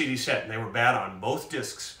a 2-CD set, and they were bad on both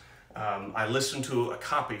discs. I listened to a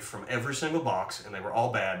copy from every single box, and they were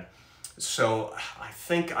all bad. So I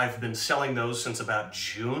think I've been selling those since about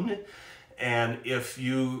June. And if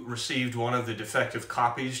you received one of the defective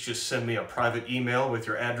copies, just send me a private email with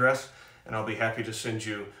your address, and I'll be happy to send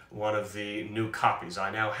you one of the new copies. I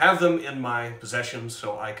now have them in my possession,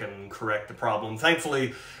 so I can correct the problem.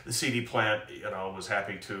 Thankfully, the CD plant, was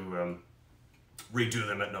happy to redo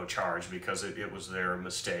them at no charge because it was their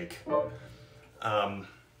mistake. I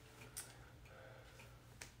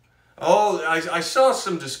saw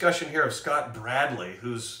some discussion here of Scott Bradley,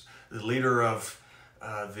 who's the leader of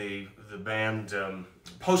the band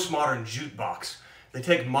Postmodern Jukebox. They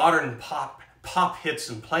take modern pop hits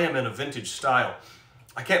and play them in a vintage style.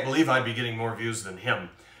 I can't believe I'd be getting more views than him.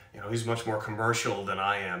 He's much more commercial than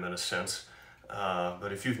I am in a sense.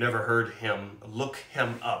 But if you've never heard him, look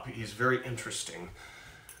him up. He's very interesting.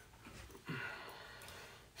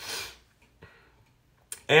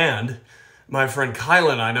 And my friend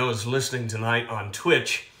Kylan, I know, is listening tonight on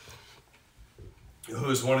Twitch, who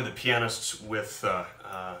is one of the pianists with the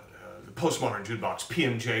Postmodern Jukebox,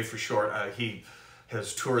 PMJ for short. He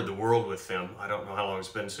has toured the world with them. I don't know how long it's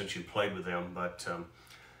been since you played with them, but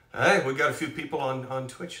hey, we got a few people on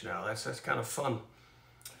Twitch now. That's kind of fun.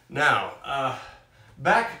 Now,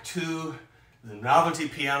 back to the Novelty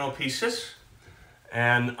piano pieces,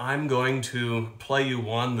 and I'm going to play you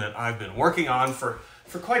one that I've been working on for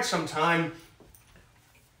quite some time.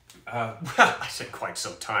 Well, I said quite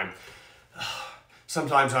some time.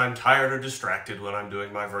 Sometimes I'm tired or distracted when I'm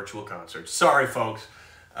doing my virtual concerts. Sorry, folks.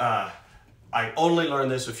 I only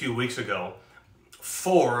learned this a few weeks ago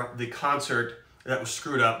for the concert that was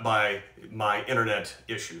screwed up by my internet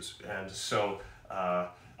issues. And so I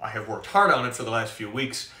have worked hard on it for the last few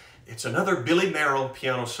weeks. It's another Billy Merrill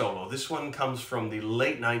piano solo. This one comes from the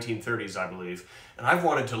late 1930s, I believe. And I've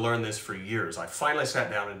wanted to learn this for years. I finally sat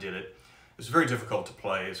down and did it. It was very difficult to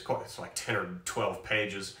play. It's like 10 or 12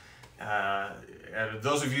 pages. And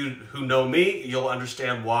those of you who know me, you'll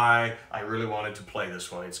understand why I really wanted to play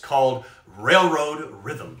this one. It's called Railroad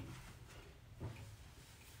Rhythm.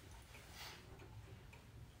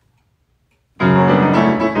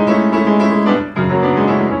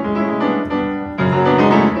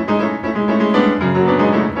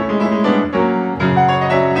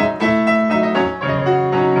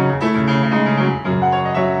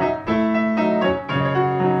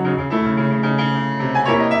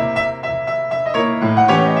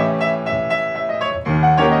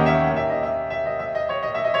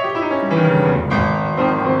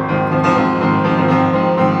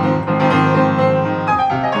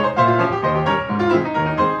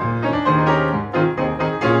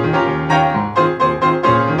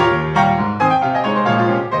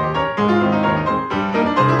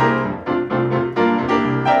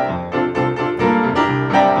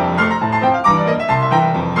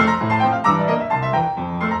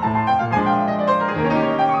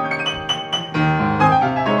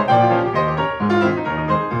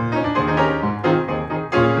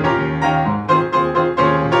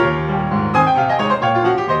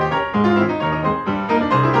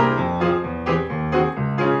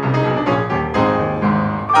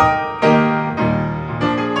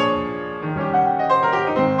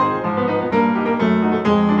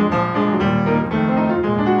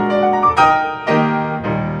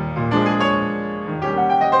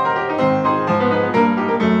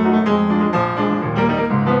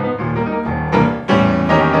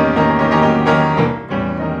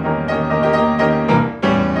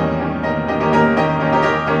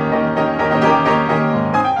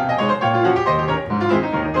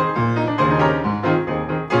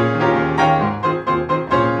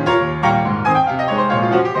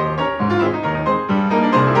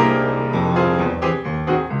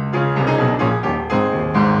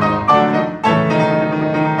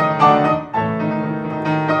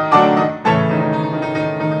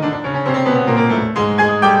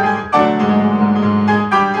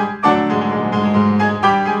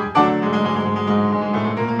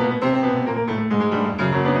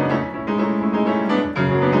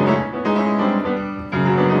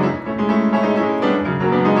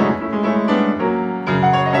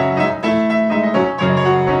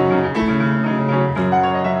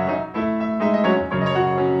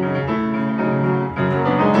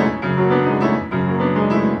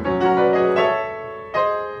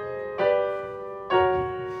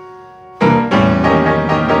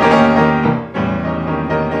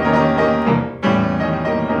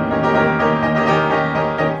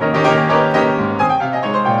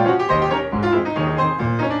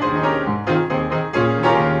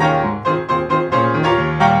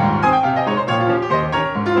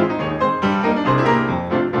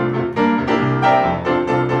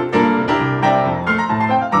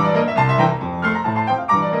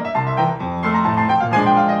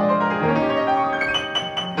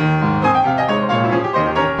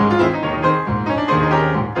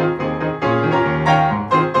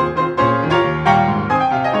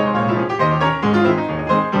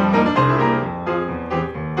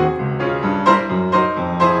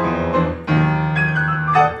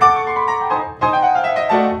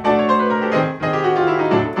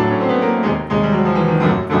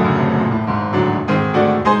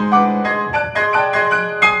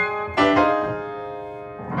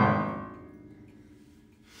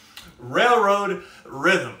 Railroad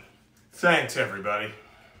Rhythm. Thanks, everybody.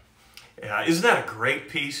 Isn't that a great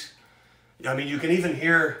piece? I mean, you can even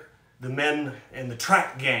hear the men in the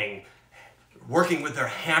track gang working with their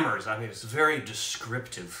hammers. I mean, it's very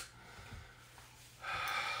descriptive.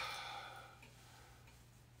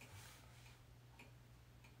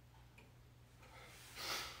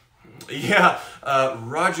 Yeah,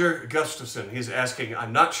 Roger Gustafson, he's asking,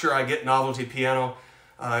 I'm not sure I get Novelty piano.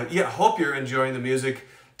 Yeah, hope you're enjoying the music.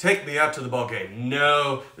 Take me out to the ball game.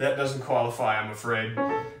 No, that doesn't qualify, I'm afraid.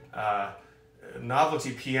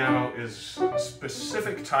 Novelty piano is a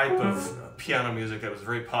specific type of piano music that was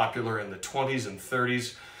very popular in the 20s and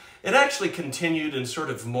 30s. It actually continued and sort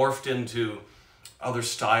of morphed into other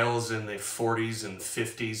styles in the 40s and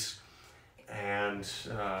 50s. And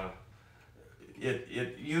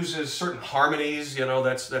it uses certain harmonies, you know,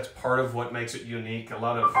 that's part of what makes it unique. A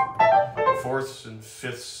lot of fourths and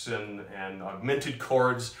fifths and augmented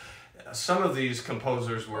chords. Some of these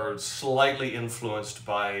composers were slightly influenced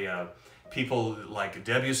by people like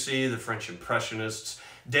Debussy, the French Impressionists.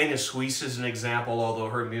 Dana Suisse is an example, although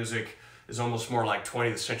her music is almost more like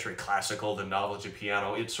 20th century classical than novelty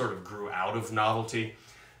piano. It sort of grew out of novelty.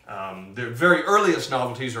 The very earliest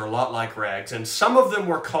novelties are a lot like rags, and some of them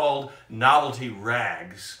were called novelty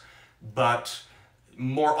rags, but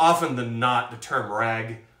more often than not, the term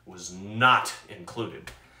rag was not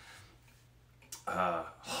included.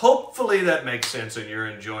 Hopefully that makes sense and you're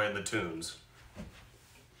enjoying the tunes.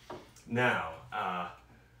 Now,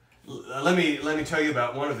 let me tell you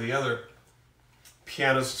about one of the other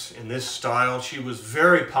pianists in this style. She was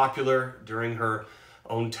very popular during her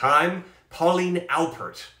own time, Pauline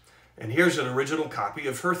Alpert. And here's an original copy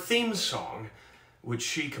of her theme song, which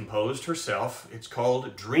she composed herself. It's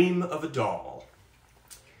called Dream of a Doll.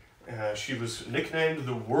 She was nicknamed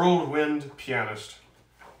the Whirlwind Pianist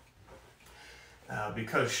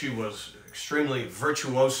because she was extremely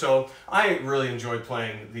virtuoso. I really enjoy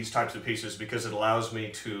playing these types of pieces because it allows me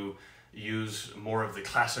to use more of the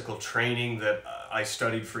classical training that I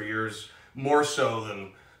studied for years, more so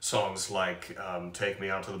than songs like Take Me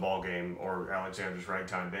Out to the Ball Game or Alexander's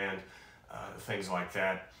Ragtime Band, things like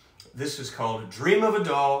that. This is called Dream of a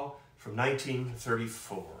Doll from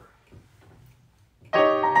 1934.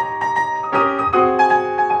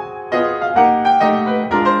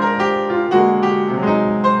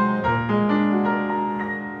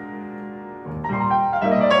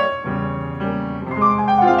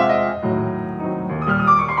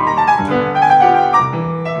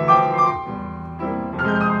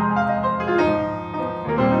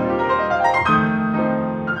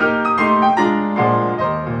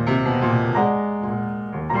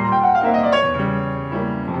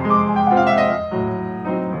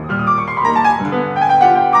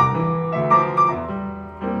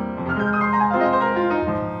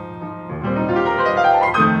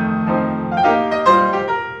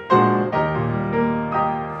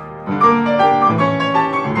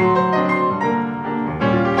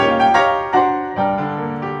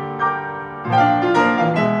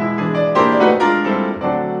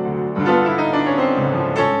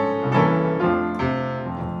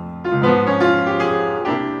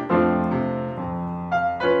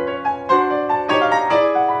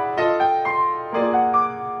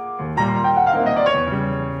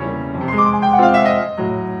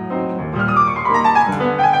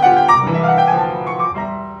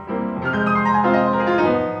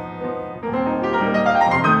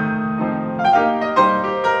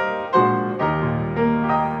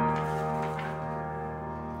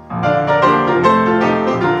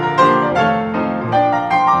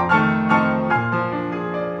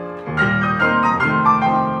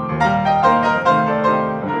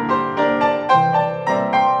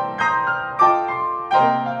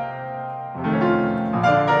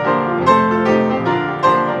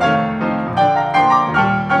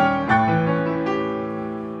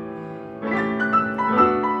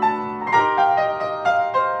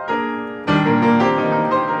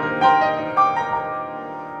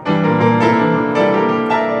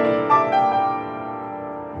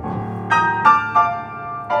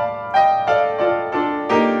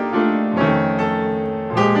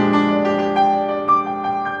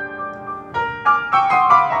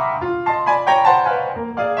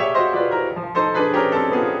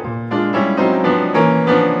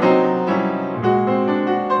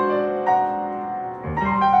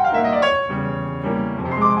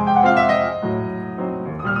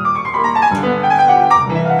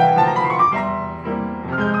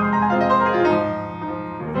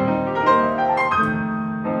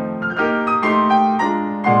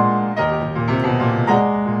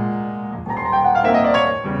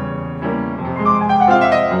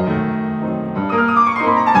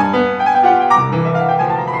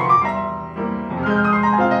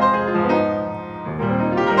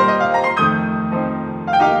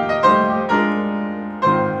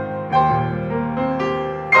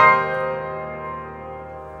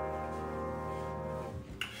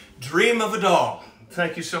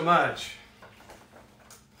 Thank you so much.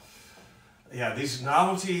 Yeah, these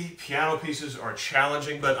novelty piano pieces are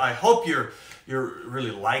challenging, but I hope you're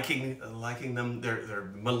really liking them.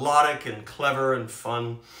 They're melodic and clever and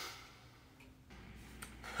fun.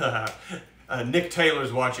 Nick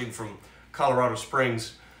Taylor's watching from Colorado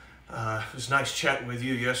Springs. It was nice chatting with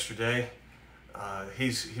you yesterday.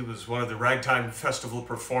 He was one of the Ragtime Festival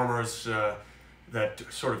performers that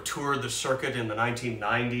sort of toured the circuit in the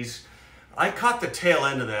 1990s. I caught the tail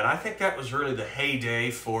end of that. I think that was really the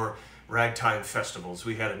heyday for ragtime festivals.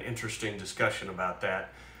 We had an interesting discussion about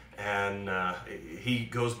that. And he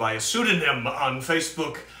goes by a pseudonym on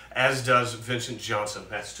Facebook, as does Vincent Johnson.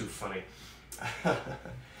 That's too funny.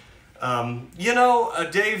 You know,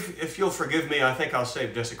 Dave, if you'll forgive me, I think I'll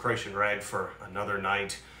save Desecration Rag for another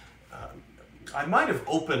night. I might have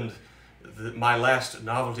opened my last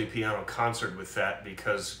novelty piano concert with that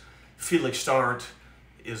because Felix Starrett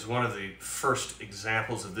is one of the first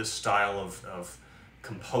examples of this style of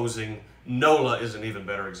composing. Nola is an even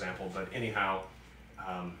better example, but anyhow,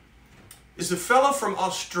 is the fellow from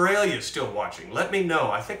Australia still watching? Let me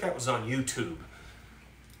know. I think that was on YouTube.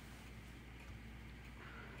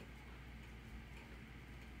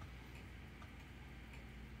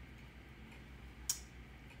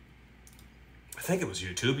 I think it was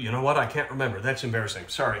YouTube. You know what? I can't remember. That's embarrassing.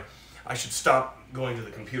 Sorry. I should stop going to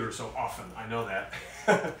the computer so often. I know that.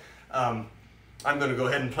 I'm going to go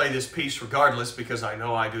ahead and play this piece regardless because I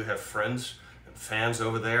know I do have friends and fans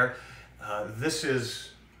over there. This is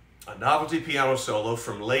a novelty piano solo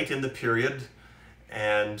from late in the period,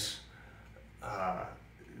 and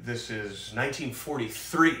this is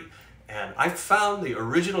 1943. And I found the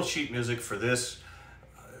original sheet music for this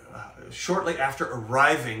shortly after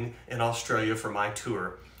arriving in Australia for my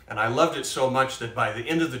tour. And I loved it so much that by the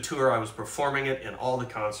end of the tour I was performing it in all the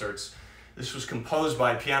concerts. This was composed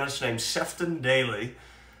by a pianist named Sefton Daly,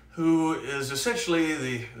 who is essentially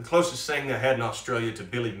the closest thing I had in Australia to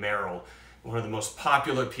Billy Merrill, one of the most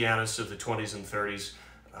popular pianists of the 20s and 30s.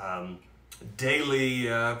 Daly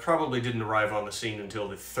probably didn't arrive on the scene until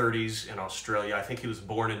the 30s in Australia. I think he was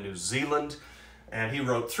born in New Zealand, and he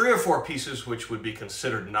wrote 3 or 4 pieces which would be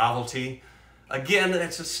considered novelty. Again,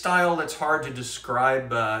 it's a style that's hard to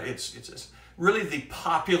describe. It's really the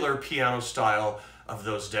popular piano style of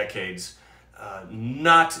those decades,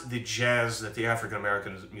 not the jazz that the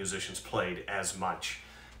African-American musicians played as much.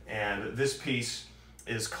 And this piece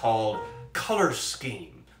is called Color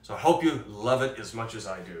Scheme. So I hope you love it as much as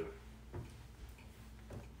I do.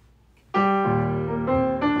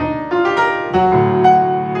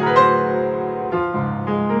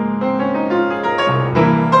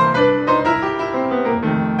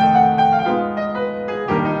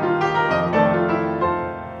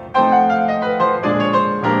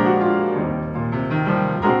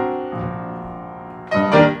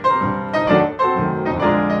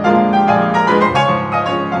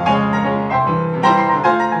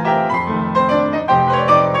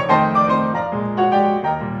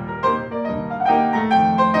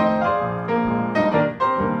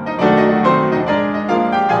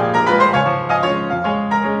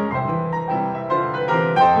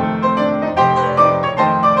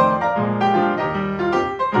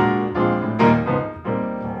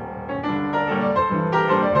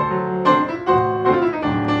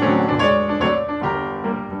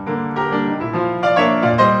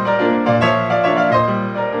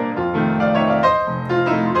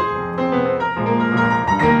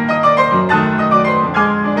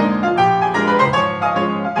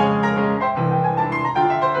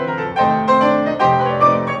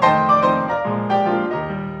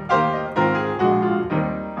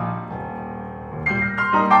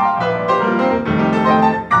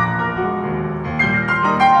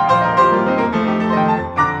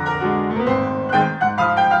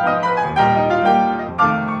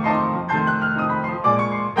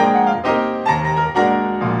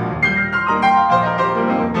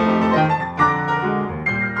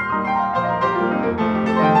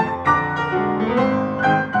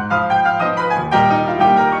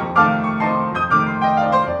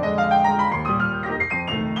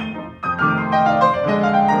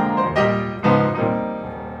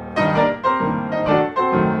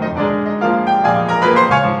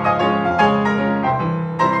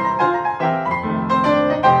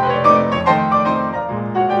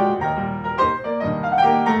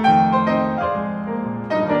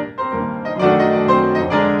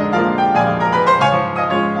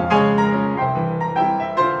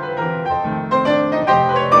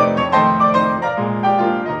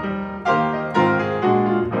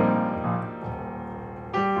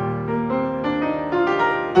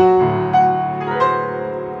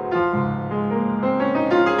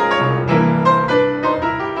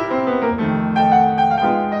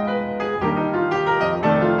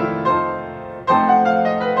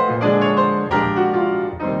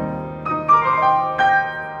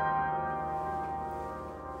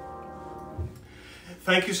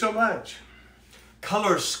 so much.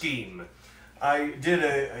 Color scheme. I did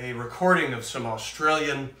a recording of some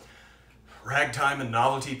Australian ragtime and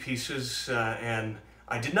novelty pieces, and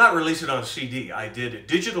I did not release it on CD. I did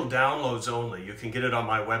digital downloads only. You can get it on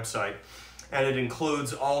my website, and it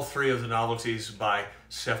includes all three of the novelties by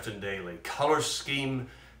Sefton Daly. Color Scheme,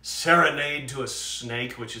 Serenade to a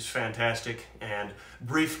Snake, which is fantastic, and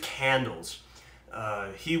Brief Candles.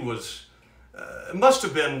 He was must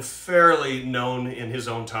have been fairly known in his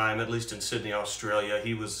own time, at least in Sydney, Australia.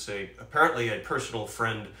 He was apparently a personal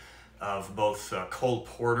friend of both Cole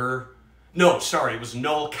Porter. No, sorry, it was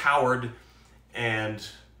Noel Coward, and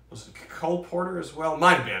was it Cole Porter as well?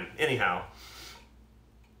 Might have been. Anyhow,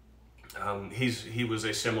 he was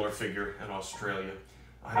a similar figure in Australia.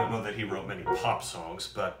 I don't know that he wrote many pop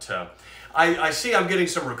songs, but I see I'm getting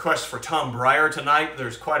some requests for Tom Breyer tonight.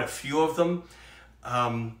 There's quite a few of them.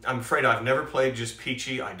 I'm afraid I've never played Just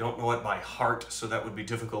Peachy. I don't know it by heart, so that would be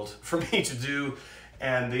difficult for me to do.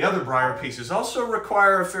 And the other Breyer pieces also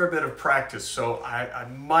require a fair bit of practice, so I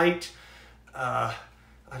might, I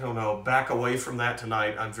don't know, back away from that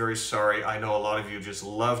tonight. I'm very sorry. I know a lot of you just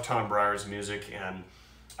love Tom Breyer's music, and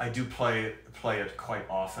I do play it quite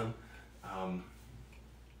often.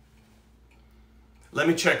 Let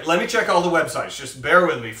me check all the websites. Just bear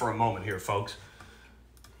with me for a moment here, folks.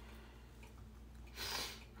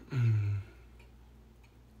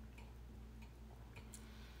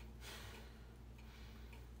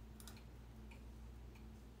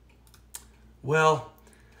 Well,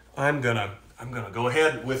 I'm gonna go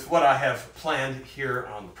ahead with what I have planned here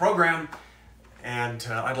on the program, and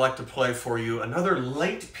I'd like to play for you another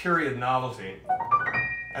late period novelty.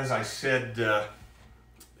 As I said, the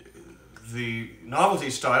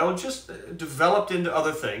novelty style just developed into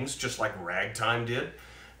other things, just like ragtime did,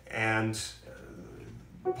 and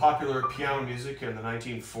popular piano music in the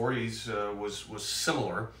 1940s was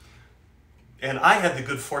similar. And I had the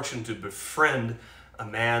good fortune to befriend a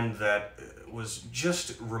man that was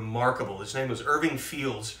just remarkable. His name was Irving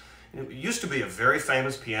Fields. He used to be a very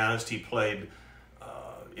famous pianist. He played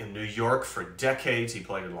in New York for decades. He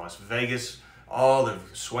played in Las Vegas, all the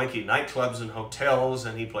swanky nightclubs and hotels,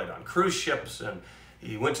 and he played on cruise ships, and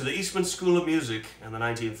he went to the Eastman School of Music in the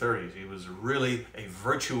 1930s. He was really a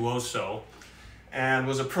virtuoso and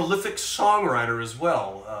was a prolific songwriter as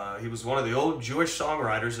well. He was one of the old Jewish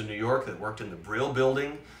songwriters in New York that worked in the Brill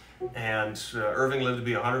Building, and Irving lived to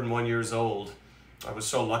be 101 years old. I was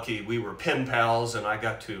so lucky. We were pen pals, and I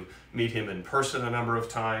got to meet him in person a number of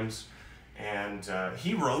times. And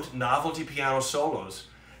he wrote novelty piano solos,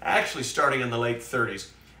 actually starting in the late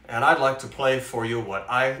 30s. And I'd like to play for you what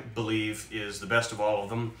I believe is the best of all of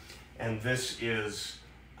them. And this is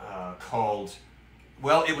called,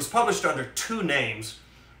 well, it was published under two names,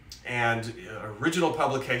 and original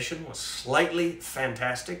publication was Slightly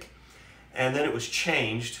Fantastic, and then it was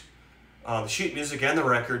changed on the sheet music and the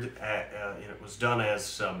record. It was done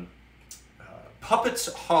as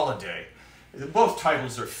Puppets Holiday. Both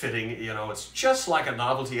titles are fitting. You know, it's just like a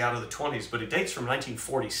novelty out of the 20s, but it dates from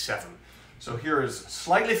 1947. So here is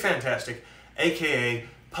Slightly Fantastic, aka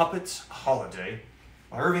Puppets Holiday,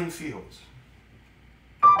 by Irving Fields.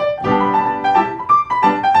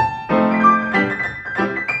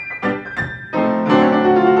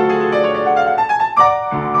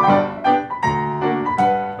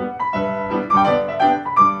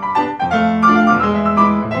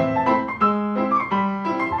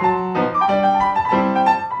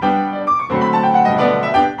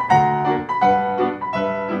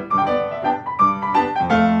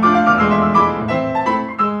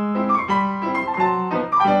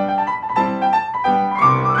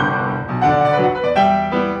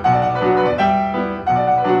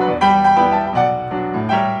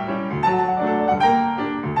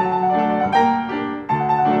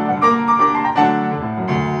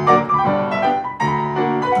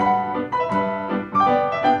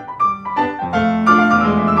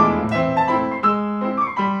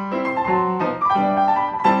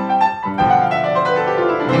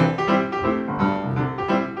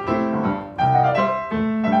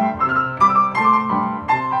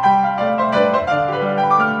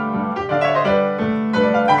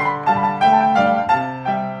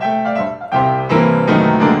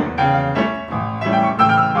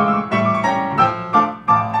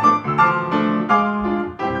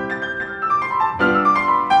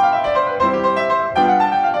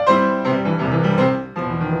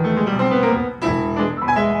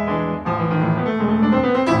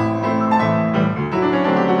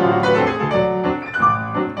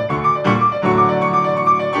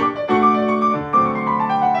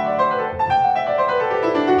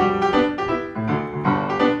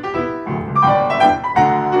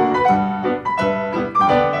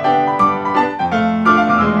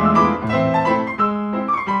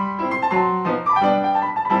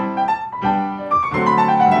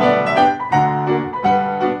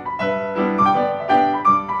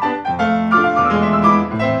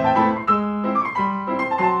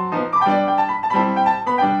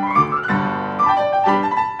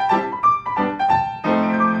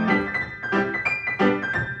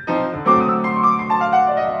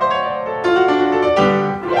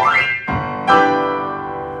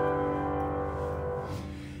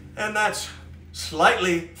 And that's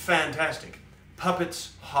Slightly Fantastic,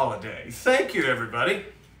 Puppets Holiday. Thank you, everybody.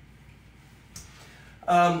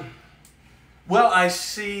 Well, I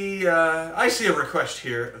see a request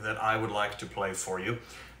here that I would like to play for you.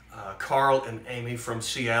 Carl and Amy from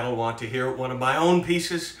Seattle want to hear one of my own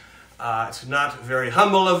pieces. It's not very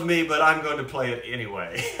humble of me, but I'm going to play it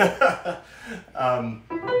anyway.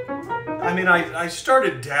 I mean, I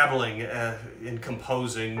started dabbling in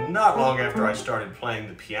composing not long after I started playing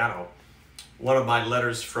the piano. One of my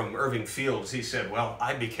letters from Irving Fields, he said, well,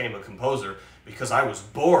 I became a composer because I was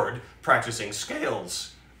bored practicing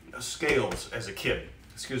scales as a kid,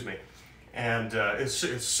 excuse me. And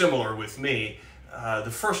it's similar with me.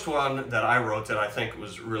 The first one that I wrote that I think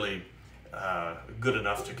was really good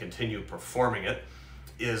enough to continue performing it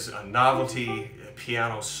is a Novelty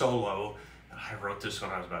piano solo. I wrote this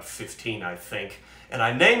when I was about 15, I think. And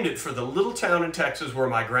I named it for the little town in Texas where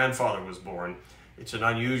my grandfather was born. It's an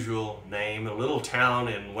unusual name, a little town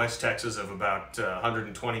in West Texas of about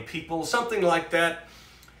 120 people, something like that.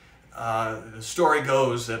 The story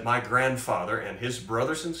goes that my grandfather and his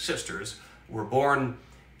brothers and sisters were born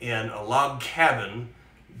in a log cabin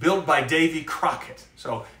built by Davy Crockett.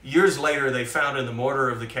 So years later, they found in the mortar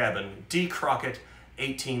of the cabin, D. Crockett,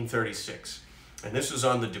 1836. And this was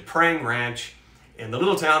on the DuPrang Ranch in the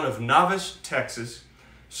little town of Novice, Texas.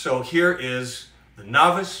 So here is the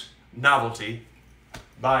Novice Novelty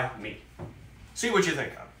by me. See what you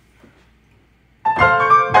think of it.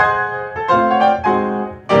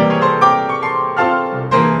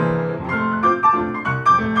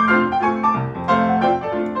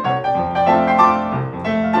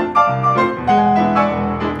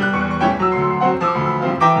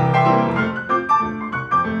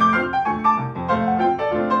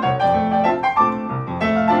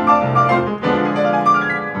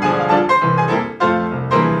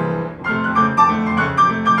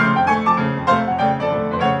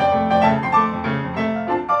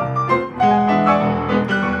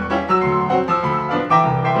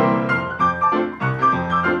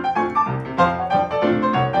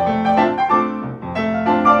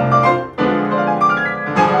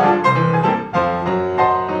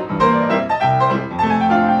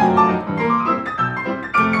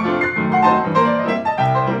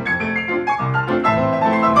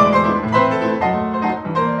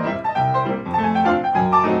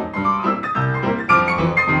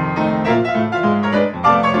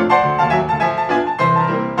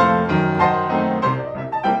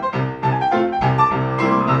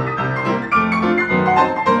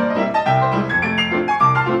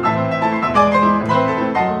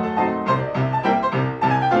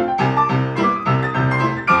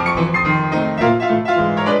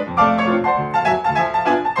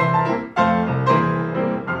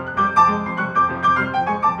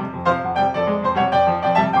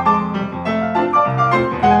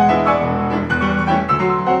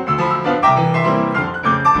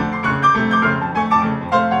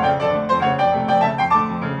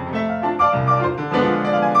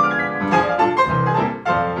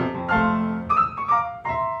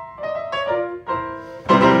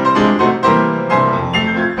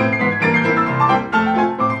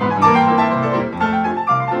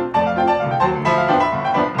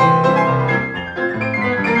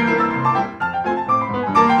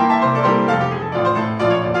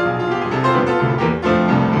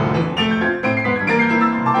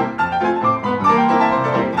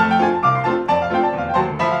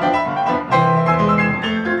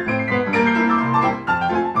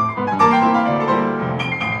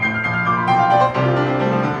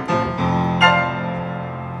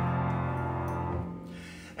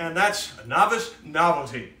 And that's a Novice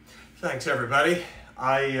Novelty. Thanks, everybody.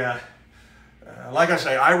 Like I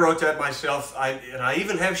say, I wrote that myself, and I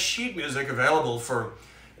even have sheet music available for,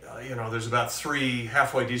 there's about 3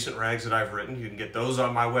 halfway decent rags that I've written. You can get those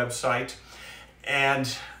on my website.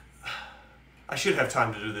 And I should have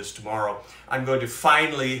time to do this tomorrow. I'm going to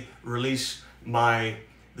finally release the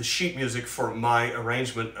sheet music for my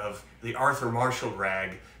arrangement of the Arthur Marshall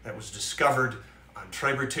rag that was discovered on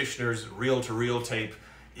Traber Tishner's reel-to-reel tape.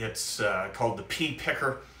 It's called the Pea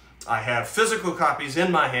Picker. I have physical copies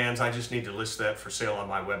in my hands. I just need to list that for sale on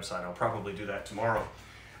my website. I'll probably do that tomorrow.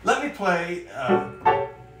 Let me play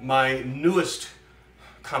my newest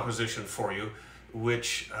composition for you,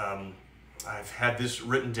 which I've had this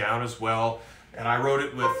written down as well. And I wrote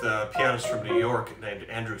it with a pianist from New York named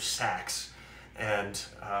Andrew Sachs. And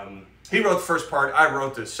he wrote the first part. I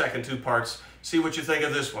wrote the second 2 parts. See what you think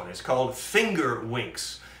of this one. It's called Finger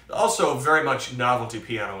Winks. Also very much novelty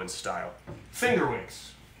piano in style. Finger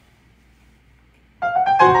Winks.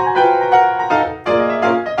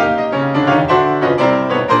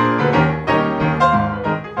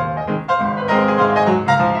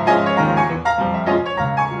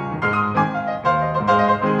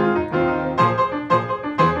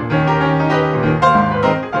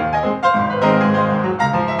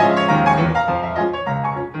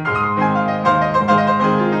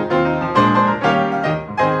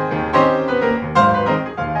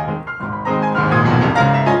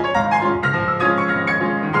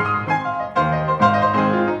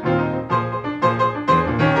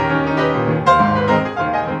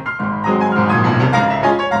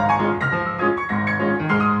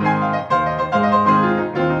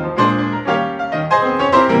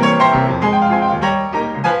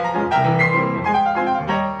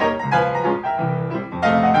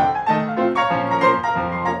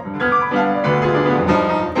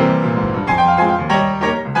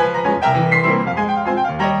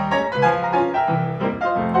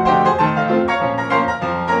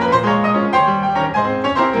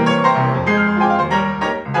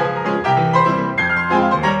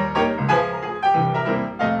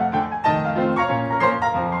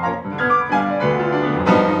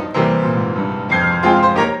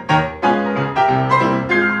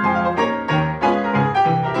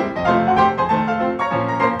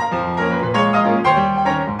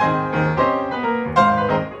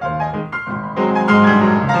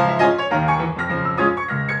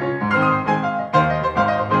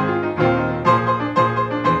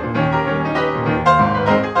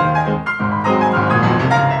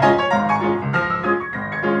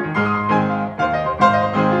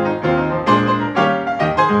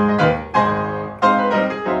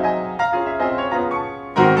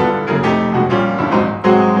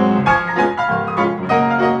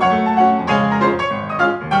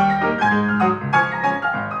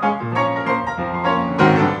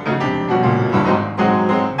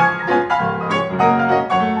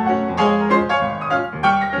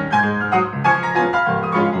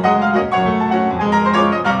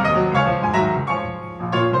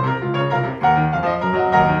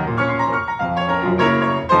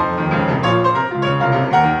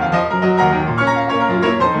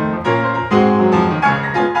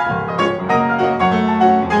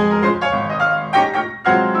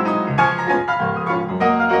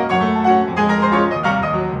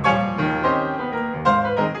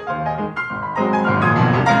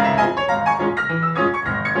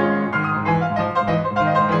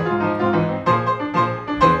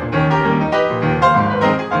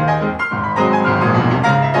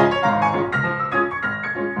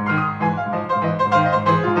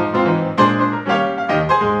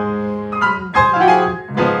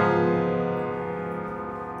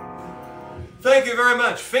 you very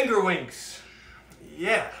much. Finger winks.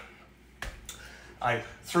 Yeah. I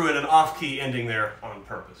threw in an off-key ending there on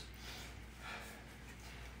purpose.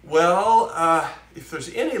 Well, if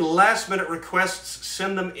there's any last-minute requests,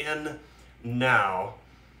 send them in now.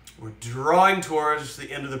 We're drawing towards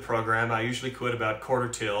the end of the program. I usually quit about quarter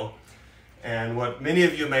till. And what many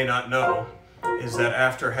of you may not know is that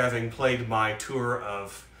after having played my tour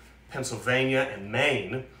of Pennsylvania and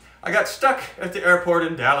Maine, I got stuck at the airport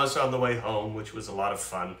in Dallas on the way home, which was a lot of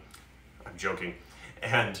fun. I'm joking.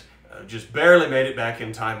 And just barely made it back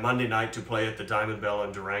in time Monday night to play at the Diamond Bell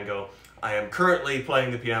in Durango. I am currently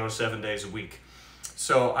playing the piano 7 days a week.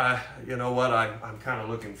 So, you know what, I'm kind of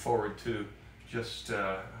looking forward to just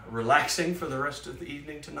relaxing for the rest of the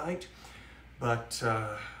evening tonight. But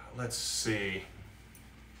let's see.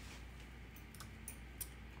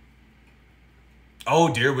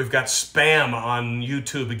 Oh dear, we've got spam on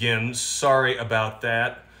YouTube again. Sorry about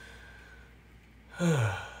that.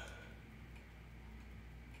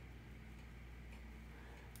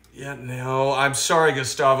 Yeah, no, I'm sorry,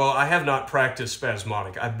 Gustavo. I have not practiced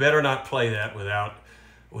Spasmodic. I better not play that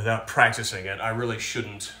without practicing it. I really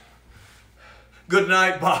shouldn't. Good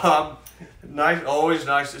night, Bob. Nice, always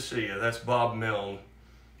nice to see you. That's Bob Milne.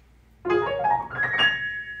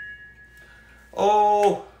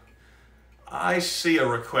 Oh, I see a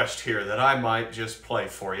request here that I might just play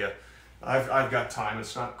for you. I've got time.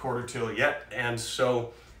 It's not quarter till yet, and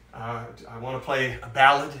so I want to play a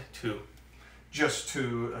ballad just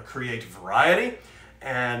to create variety.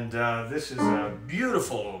 And this is a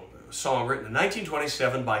beautiful song written in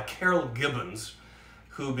 1927 by Carol Gibbons,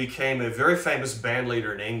 who became a very famous band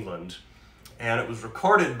leader in England. And it was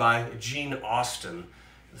recorded by Gene Austin,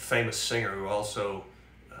 the famous singer who also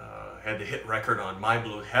had the hit record on My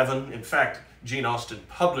Blue Heaven. In fact, Gene Austin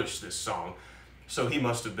published this song, so he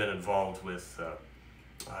must have been involved with,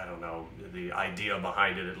 I don't know, the idea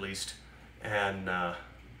behind it at least. And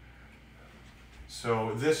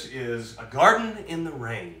so this is A Garden in the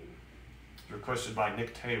Rain, requested by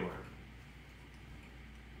Nick Taylor.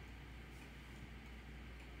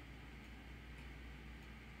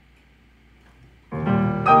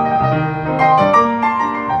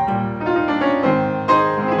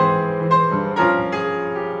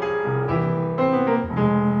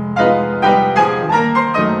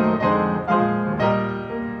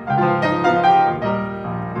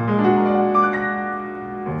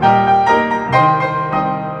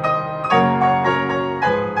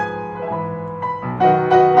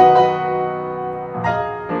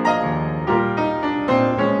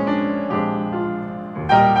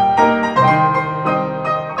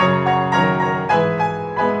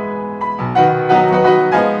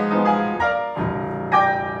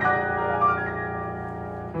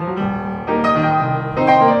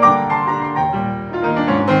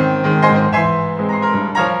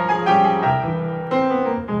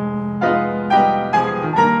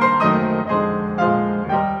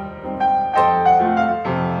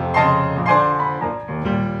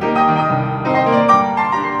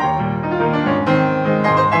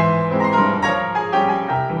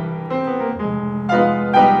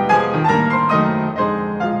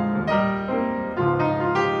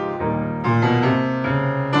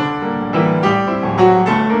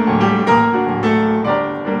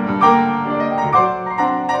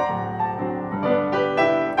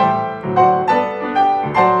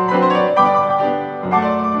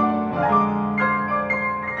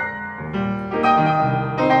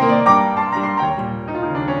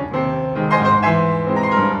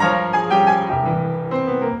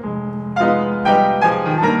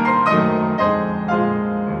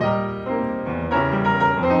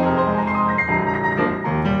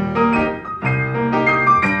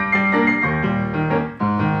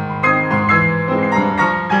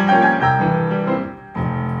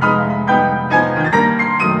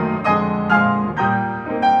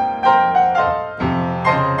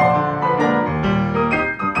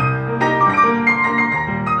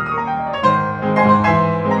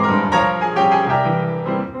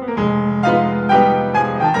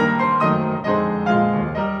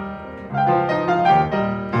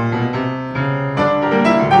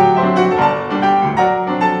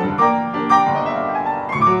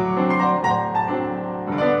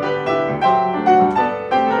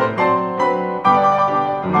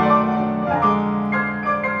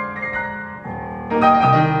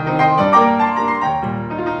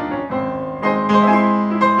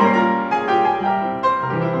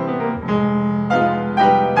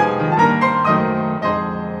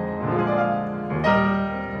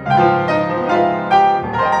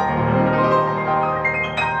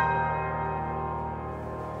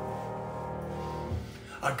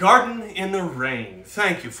 in the Rain.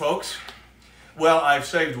 Thank you, folks. Well, I've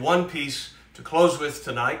saved one piece to close with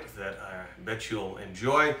tonight that I bet you'll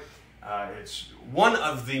enjoy. It's one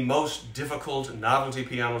of the most difficult novelty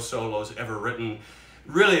piano solos ever written.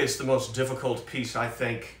 Really, it's the most difficult piece, I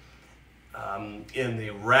think, in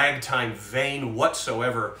the ragtime vein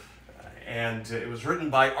whatsoever. And it was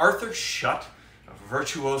written by Arthur Schutt, a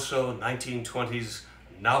virtuoso 1920s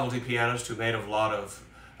novelty pianist who made a lot of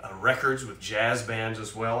records with jazz bands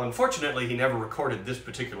as well. Unfortunately, he never recorded this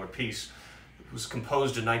particular piece. It was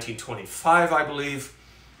composed in 1925, I believe.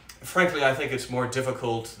 Frankly, I think it's more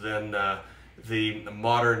difficult than the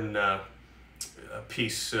modern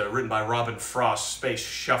piece written by Robin Frost, Space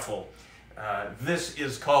Shuffle. This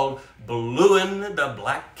is called Bluin' the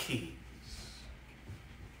Black Keys.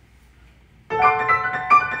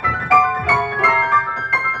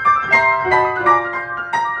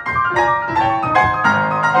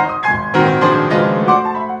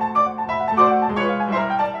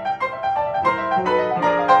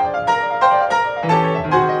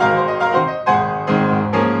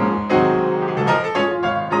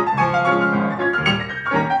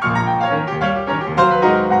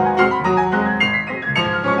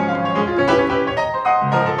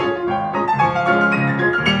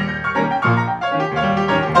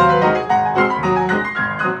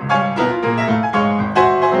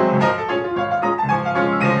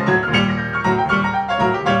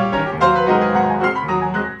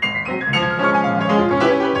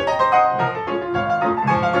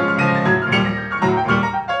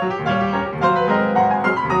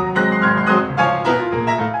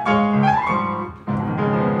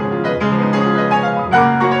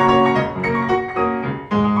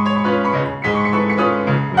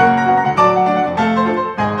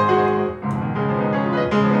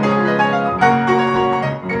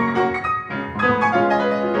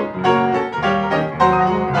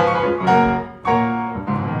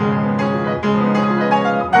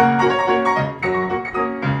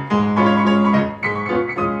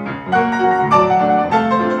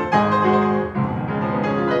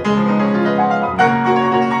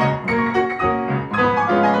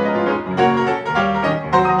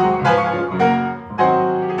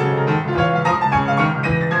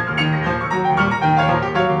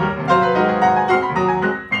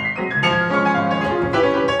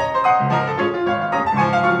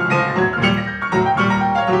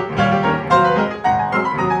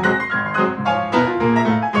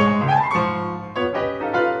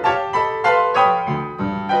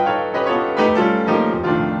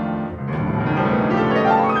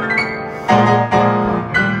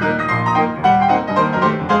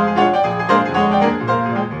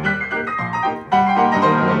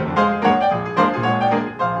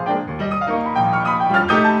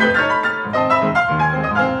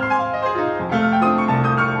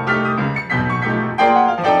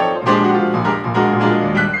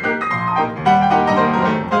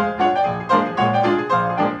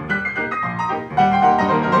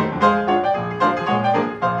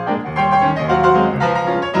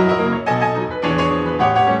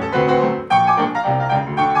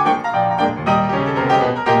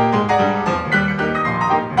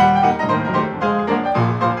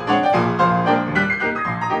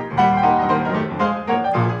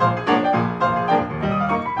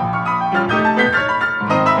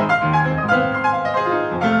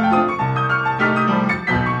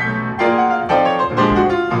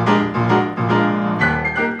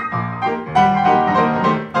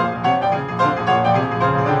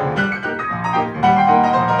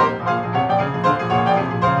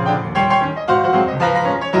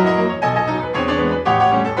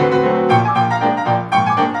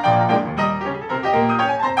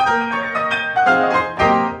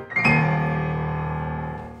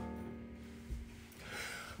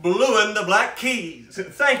 Bluin' the Black Keys.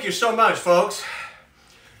 Thank you so much, folks.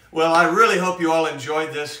 Well, I really hope you all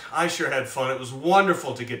enjoyed this. I sure had fun. It was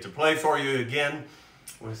wonderful to get to play for you again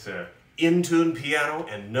with an in-tune piano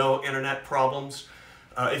and no internet problems.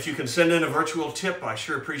 If you can send in a virtual tip, I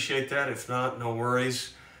sure appreciate that. If not, no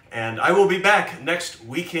worries. And I will be back next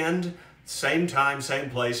weekend, same time, same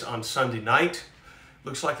place on Sunday night.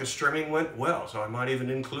 Looks like the streaming went well, so I might even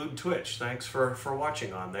include Twitch. Thanks for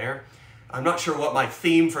watching on there. I'm not sure what my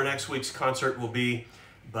theme for next week's concert will be,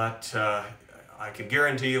 but I can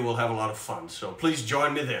guarantee you we'll have a lot of fun. So please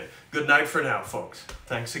join me then. Good night for now, folks.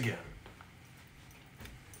 Thanks again.